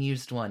often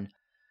used one.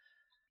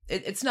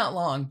 It's not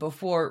long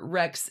before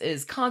Rex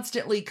is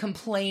constantly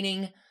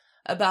complaining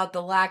about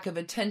the lack of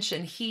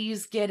attention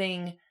he's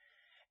getting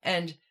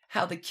and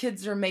how the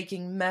kids are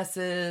making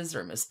messes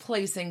or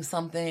misplacing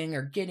something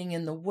or getting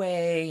in the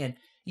way, and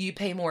you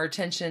pay more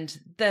attention to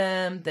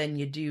them than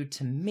you do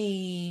to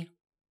me.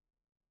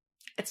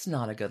 It's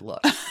not a good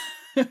look.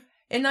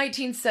 In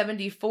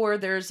 1974,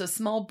 there's a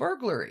small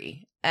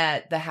burglary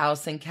at the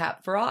house in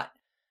Cap Ferrat.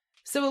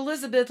 So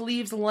Elizabeth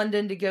leaves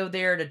London to go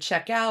there to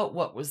check out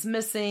what was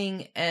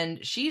missing,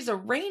 and she's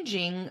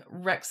arranging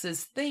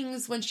Rex's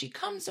things when she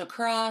comes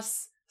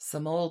across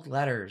some old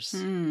letters.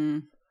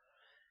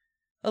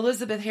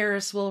 Elizabeth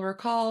Harris will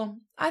recall,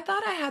 "I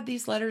thought I had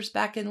these letters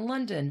back in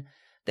London.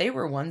 They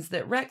were ones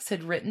that Rex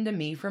had written to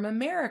me from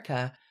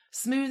America,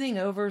 smoothing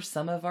over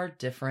some of our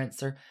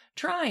difference, or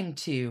trying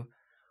to.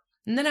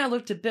 And then I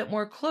looked a bit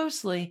more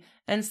closely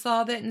and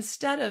saw that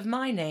instead of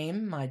my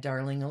name, my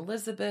darling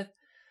Elizabeth,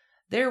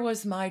 there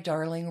was my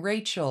darling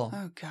Rachel."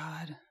 Oh,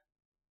 God.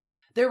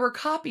 There were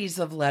copies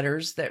of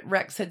letters that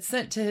Rex had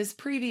sent to his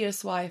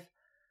previous wife,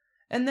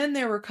 and then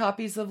there were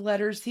copies of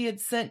letters he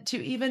had sent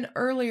to even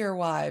earlier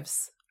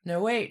wives. No,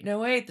 wait,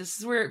 this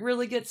is where it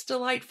really gets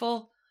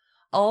delightful.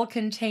 All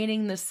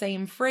containing the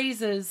same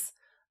phrases,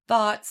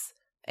 thoughts,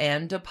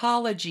 and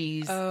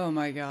apologies. Oh,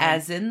 my God.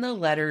 As in the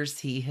letters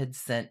he had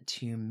sent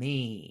to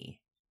me.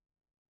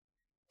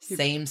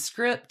 Same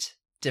script,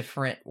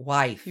 different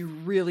wife. He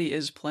really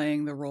is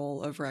playing the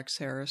role of Rex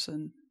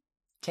Harrison.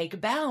 Take a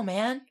bow,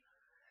 man.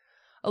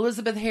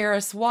 Elizabeth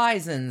Harris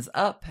wisens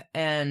up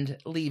and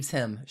leaves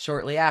him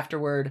shortly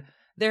afterward.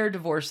 Their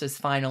divorce is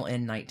final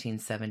in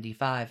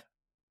 1975.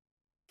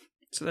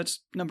 So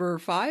that's number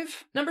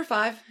 5? Number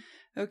 5.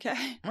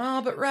 Okay.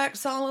 Oh, but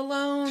Rex all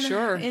alone.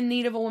 Sure. In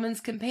need of a woman's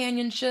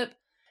companionship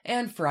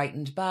and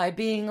frightened by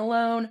being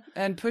alone.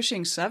 And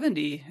pushing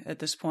 70 at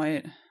this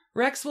point.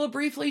 Rex will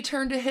briefly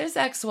turn to his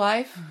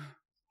ex-wife,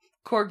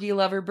 corgi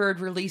lover bird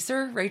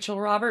releaser Rachel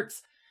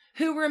Roberts,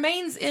 who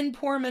remains in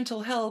poor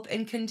mental health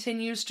and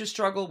continues to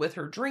struggle with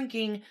her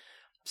drinking.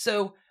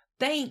 So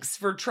thanks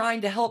for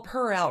trying to help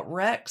her out,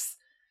 Rex.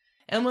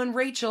 And when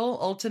Rachel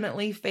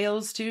ultimately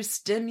fails to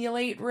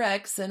stimulate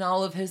Rex in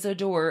all of his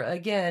ardor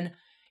again,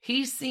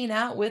 he's seen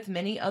out with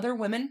many other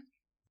women,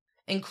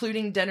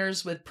 including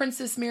dinners with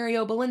Princess Mary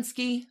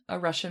Obolinski, a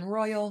Russian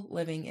royal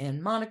living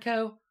in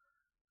Monaco.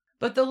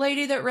 But the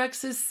lady that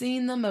Rex has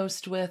seen the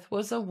most with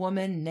was a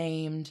woman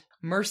named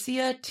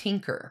Mercia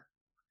Tinker.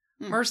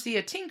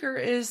 Mercia Tinker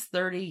is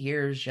 30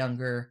 years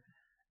younger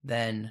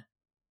than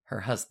her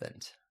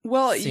husband.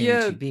 Well,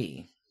 soon to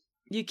be.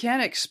 You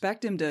can't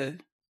expect him to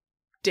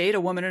date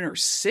a woman in her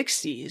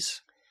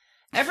 60s.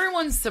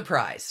 Everyone's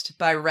surprised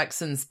by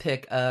Rexon's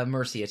pick of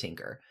Mercia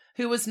Tinker,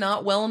 who was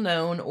not well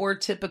known or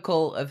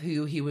typical of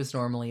who he was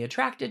normally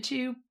attracted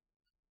to.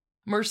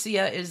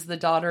 Mercia is the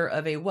daughter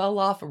of a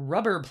well-off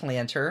rubber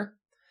planter.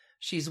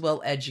 She's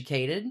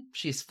well-educated.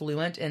 She's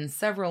fluent in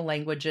several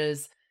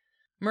languages.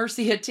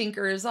 Mercia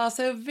Tinker is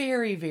also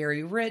very,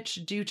 very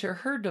rich due to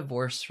her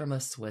divorce from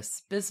a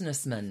Swiss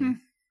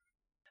businessman.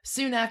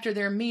 Soon after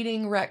their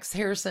meeting, Rex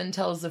Harrison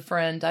tells a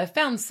friend, "I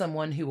found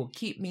someone who will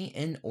keep me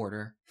in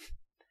order."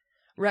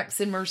 Rex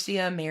and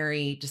Mercia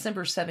marry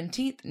December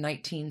 17th,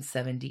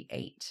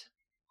 1978.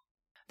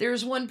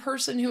 There's one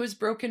person who is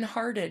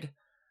brokenhearted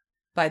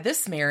by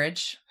this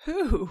marriage.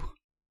 Who?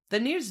 The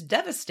news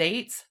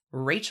devastates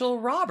Rachel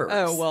Roberts.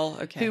 Oh, well,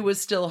 okay. Who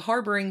was still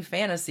harboring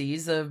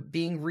fantasies of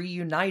being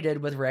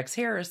reunited with Rex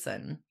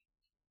Harrison.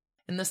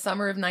 In the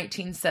summer of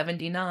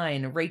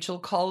 1979, Rachel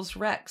calls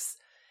Rex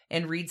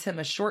and reads him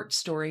a short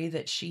story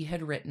that she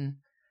had written.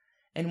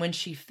 And when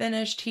she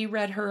finished, he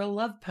read her a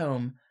love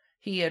poem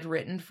he had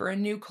written for a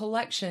new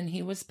collection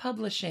he was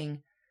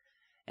publishing.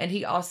 And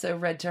he also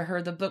read to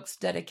her the book's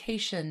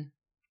dedication.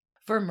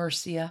 "For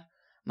Mercia,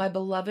 my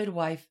beloved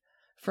wife,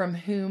 from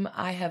whom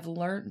I have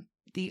learnt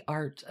the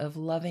art of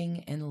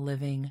loving and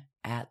living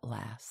at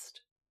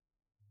last."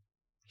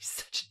 He's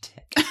such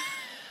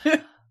a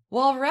dick.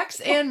 While Rex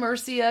and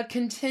Mercia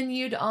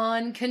continued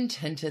on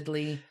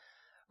contentedly,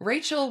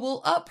 Rachel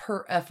will up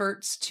her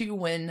efforts to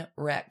win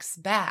Rex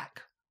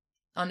back.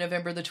 On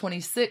November the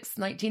 26th,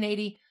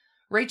 1980,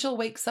 Rachel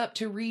wakes up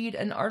to read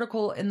an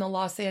article in the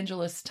Los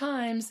Angeles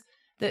Times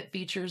that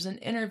features an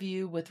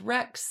interview with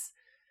Rex.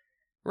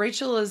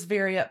 Rachel is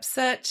very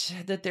upset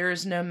that there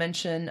is no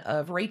mention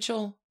of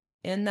Rachel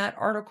in that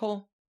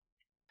article.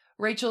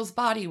 Rachel's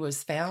body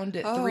was found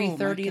at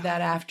 3:30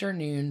 that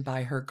afternoon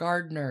by her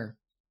gardener.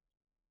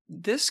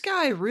 This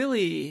guy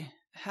really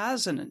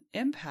has an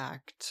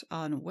impact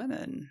on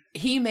women.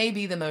 He may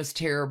be the most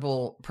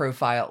terrible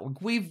profile.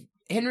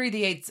 Henry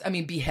VIII's,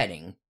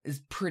 beheading is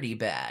pretty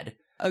bad.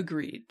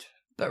 Agreed.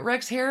 But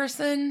Rex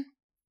Harrison,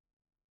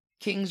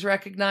 kings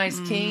recognize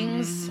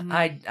kings.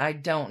 I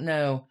don't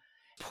know.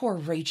 Poor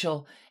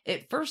Rachel.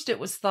 At first it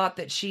was thought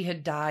that she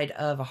had died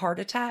of a heart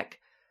attack,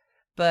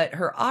 but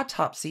her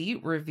autopsy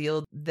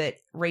revealed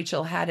that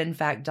Rachel had in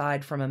fact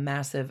died from a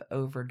massive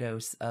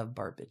overdose of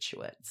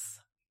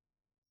barbiturates.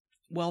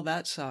 Well,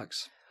 that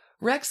sucks.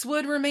 Rex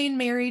would remain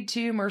married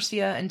to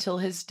Mercia until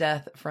his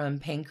death from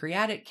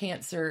pancreatic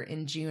cancer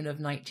in June of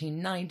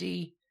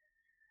 1990.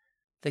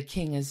 The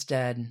king is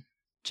dead.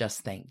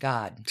 Just thank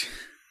God.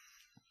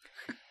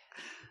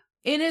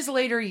 In his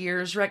later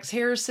years, Rex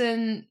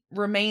Harrison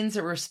remains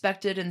a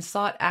respected and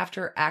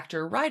sought-after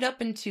actor right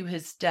up into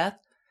his death.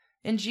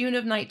 In June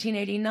of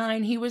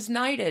 1989, he was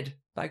knighted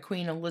by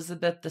Queen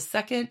Elizabeth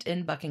II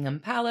in Buckingham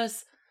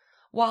Palace,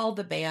 while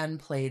the band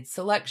played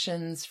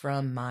selections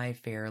from My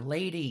Fair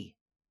Lady.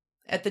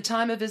 At the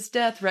time of his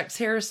death, Rex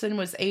Harrison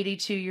was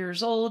 82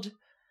 years old,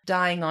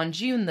 dying on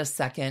June the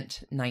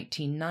 2nd,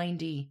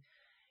 1990.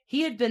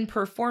 He had been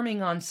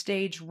performing on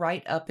stage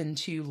right up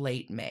into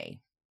late May.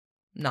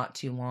 Not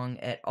too long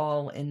at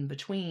all in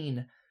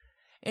between.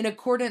 In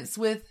accordance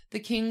with the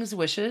king's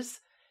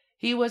wishes,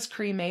 he was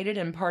cremated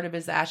and part of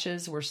his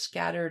ashes were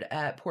scattered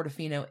at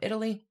Portofino,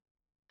 Italy.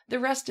 The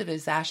rest of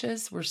his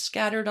ashes were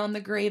scattered on the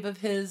grave of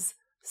his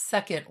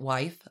second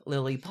wife,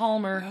 Lily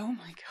Palmer. Oh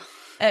my God.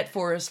 At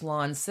Forest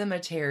Lawn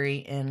Cemetery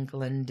in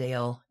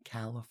Glendale,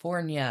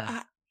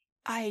 California.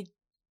 Why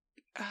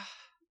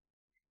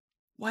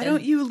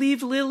don't you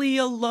leave Lily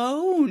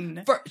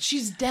alone?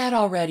 She's dead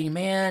already,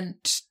 man.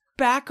 Just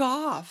back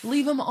off.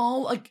 Leave them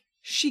all.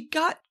 She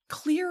got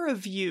clear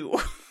of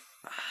you.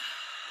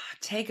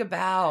 Take a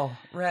bow,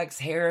 Rex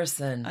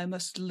Harrison. I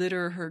must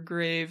litter her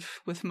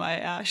grave with my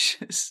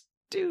ashes.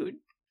 Dude.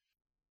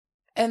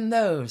 And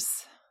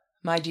those,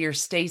 my dear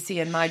Stacy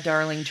and my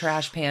darling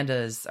trash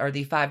pandas, are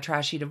the 5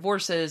 trashy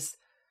divorces,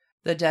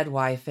 the dead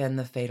wife, and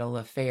the fatal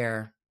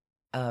affair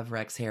of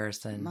Rex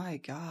Harrison. My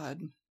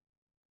God.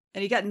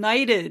 And he got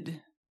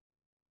knighted.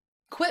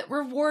 Quit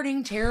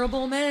rewarding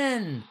terrible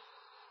men.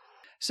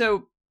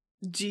 So,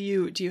 do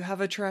you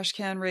have a trash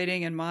can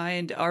rating in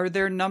mind? Are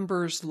their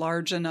numbers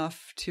large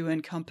enough to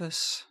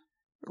encompass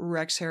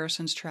Rex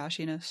Harrison's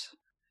trashiness?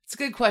 It's a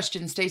good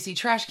question, Stacy.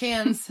 Trash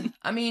cans.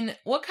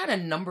 What kind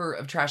of number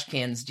of trash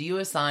cans do you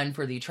assign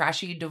for the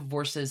Trashy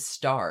Divorces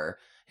star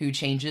who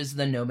changes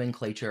the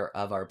nomenclature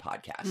of our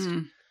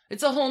podcast?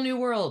 It's a whole new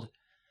world.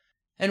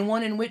 And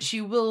one in which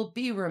you will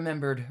be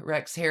remembered,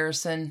 Rex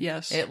Harrison.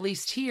 Yes. At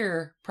least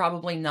here,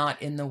 probably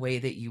not in the way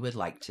that you would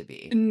like to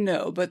be.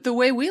 No, but the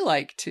way we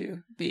like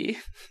to be.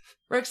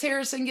 Rex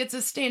Harrison gets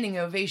a standing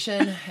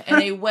ovation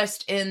in a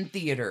West End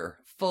theater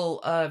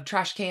full of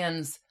trash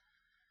cans.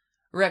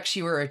 Rex,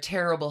 you are a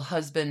terrible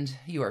husband.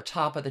 You are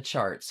top of the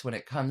charts when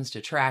it comes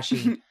to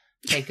trashy.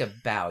 Take a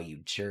bow, you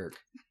jerk.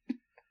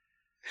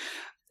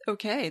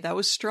 Okay, that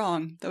was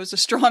strong. That was a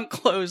strong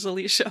close,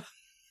 Alicia.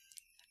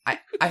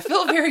 I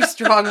feel very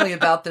strongly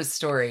about this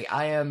story.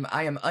 I am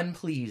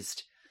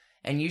unpleased.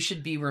 And you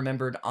should be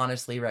remembered,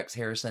 honestly, Rex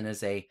Harrison,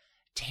 as a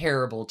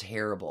terrible,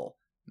 terrible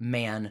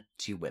man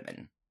to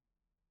women.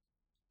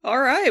 All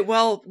right.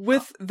 Well,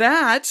 with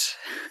that...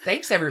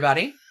 Thanks,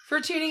 everybody, for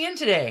tuning in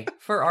today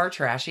for our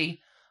Trashy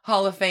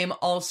Hall of Fame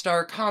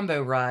All-Star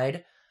Combo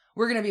Ride.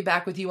 We're going to be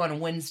back with you on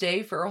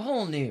Wednesday for a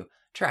whole new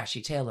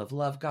trashy tale of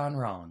love gone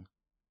wrong.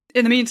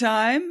 In the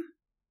meantime,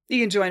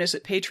 You can join us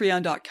at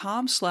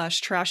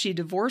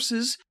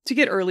patreon.com/trashydivorces to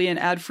get early and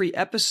ad-free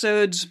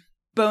episodes,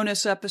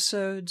 bonus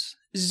episodes,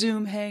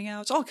 Zoom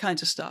hangouts, all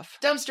kinds of stuff.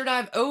 Dumpster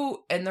Dive.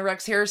 Oh, and the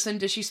Rex Harrison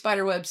Dishy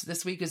Spiderwebs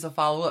this week is a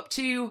follow-up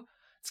too.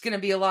 It's going to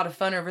be a lot of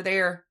fun over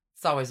there.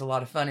 It's always a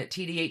lot of fun at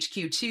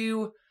TDHQ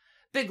too.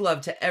 Big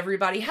love to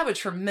everybody. Have a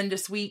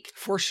tremendous week.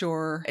 For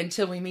sure.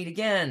 Until we meet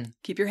again.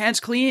 Keep your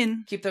hands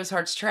clean. Keep those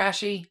hearts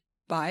trashy.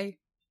 Bye.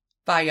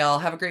 Bye, y'all.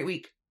 Have a great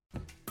week.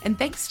 And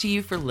thanks to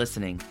you for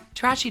listening.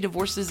 Trashy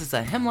Divorces is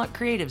a Hemlock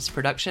Creatives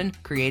production,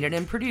 created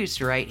and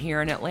produced right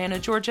here in Atlanta,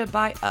 Georgia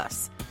by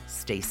us,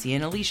 Stacy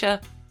and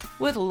Alicia,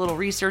 with a little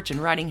research and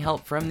writing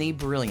help from the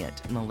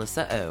brilliant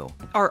Melissa O.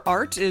 Our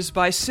art is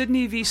by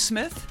Sydney V.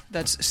 Smith.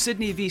 That's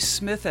Sydney V.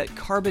 Smith at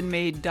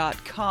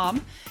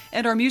carbonmade.com.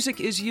 And our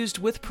music is used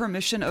with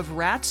permission of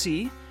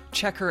Ratsy.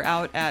 Check her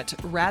out at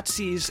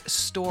Ratsy's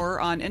store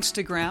on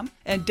Instagram,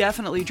 and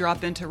definitely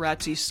drop into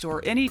Ratsy's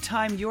store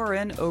anytime you're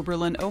in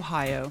Oberlin,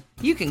 Ohio.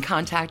 You can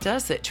contact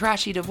us at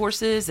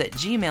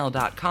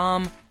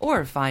trashydivorces@gmail.com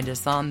or find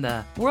us on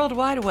the World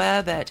Wide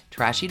Web at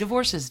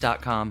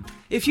trashydivorces.com.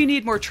 If you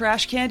need more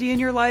trash candy in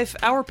your life,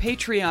 our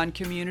Patreon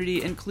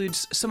community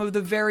includes some of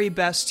the very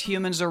best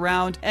humans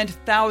around and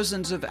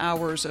thousands of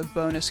hours of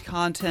bonus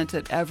content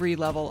at every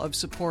level of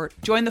support.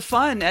 Join the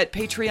fun at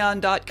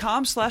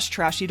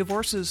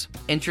patreon.com/trashydivorces.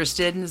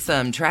 Interested in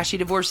some Trashy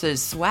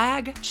Divorces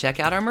swag? Check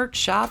out our merch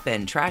shop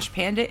and Trash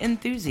Panda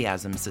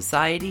Enthusiasm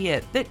Society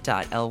at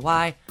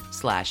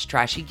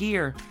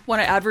bit.ly/trashygear.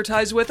 Want to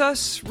advertise with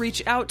us?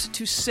 Reach out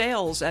to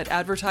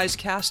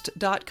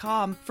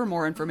sales@advertisecast.com for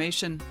more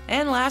information.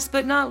 And last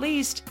but not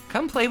least,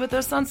 come play with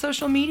us on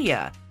social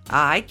media.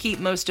 I keep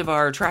most of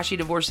our Trashy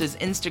Divorces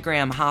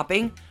Instagram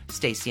hopping.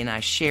 Stacy and I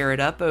share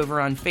it up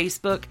over on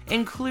Facebook,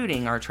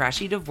 including our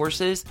Trashy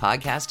Divorces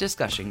podcast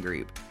discussion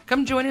group.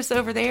 Come join us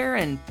over there,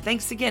 and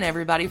thanks again,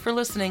 everybody, for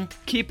listening.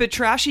 Keep it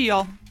trashy,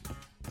 y'all.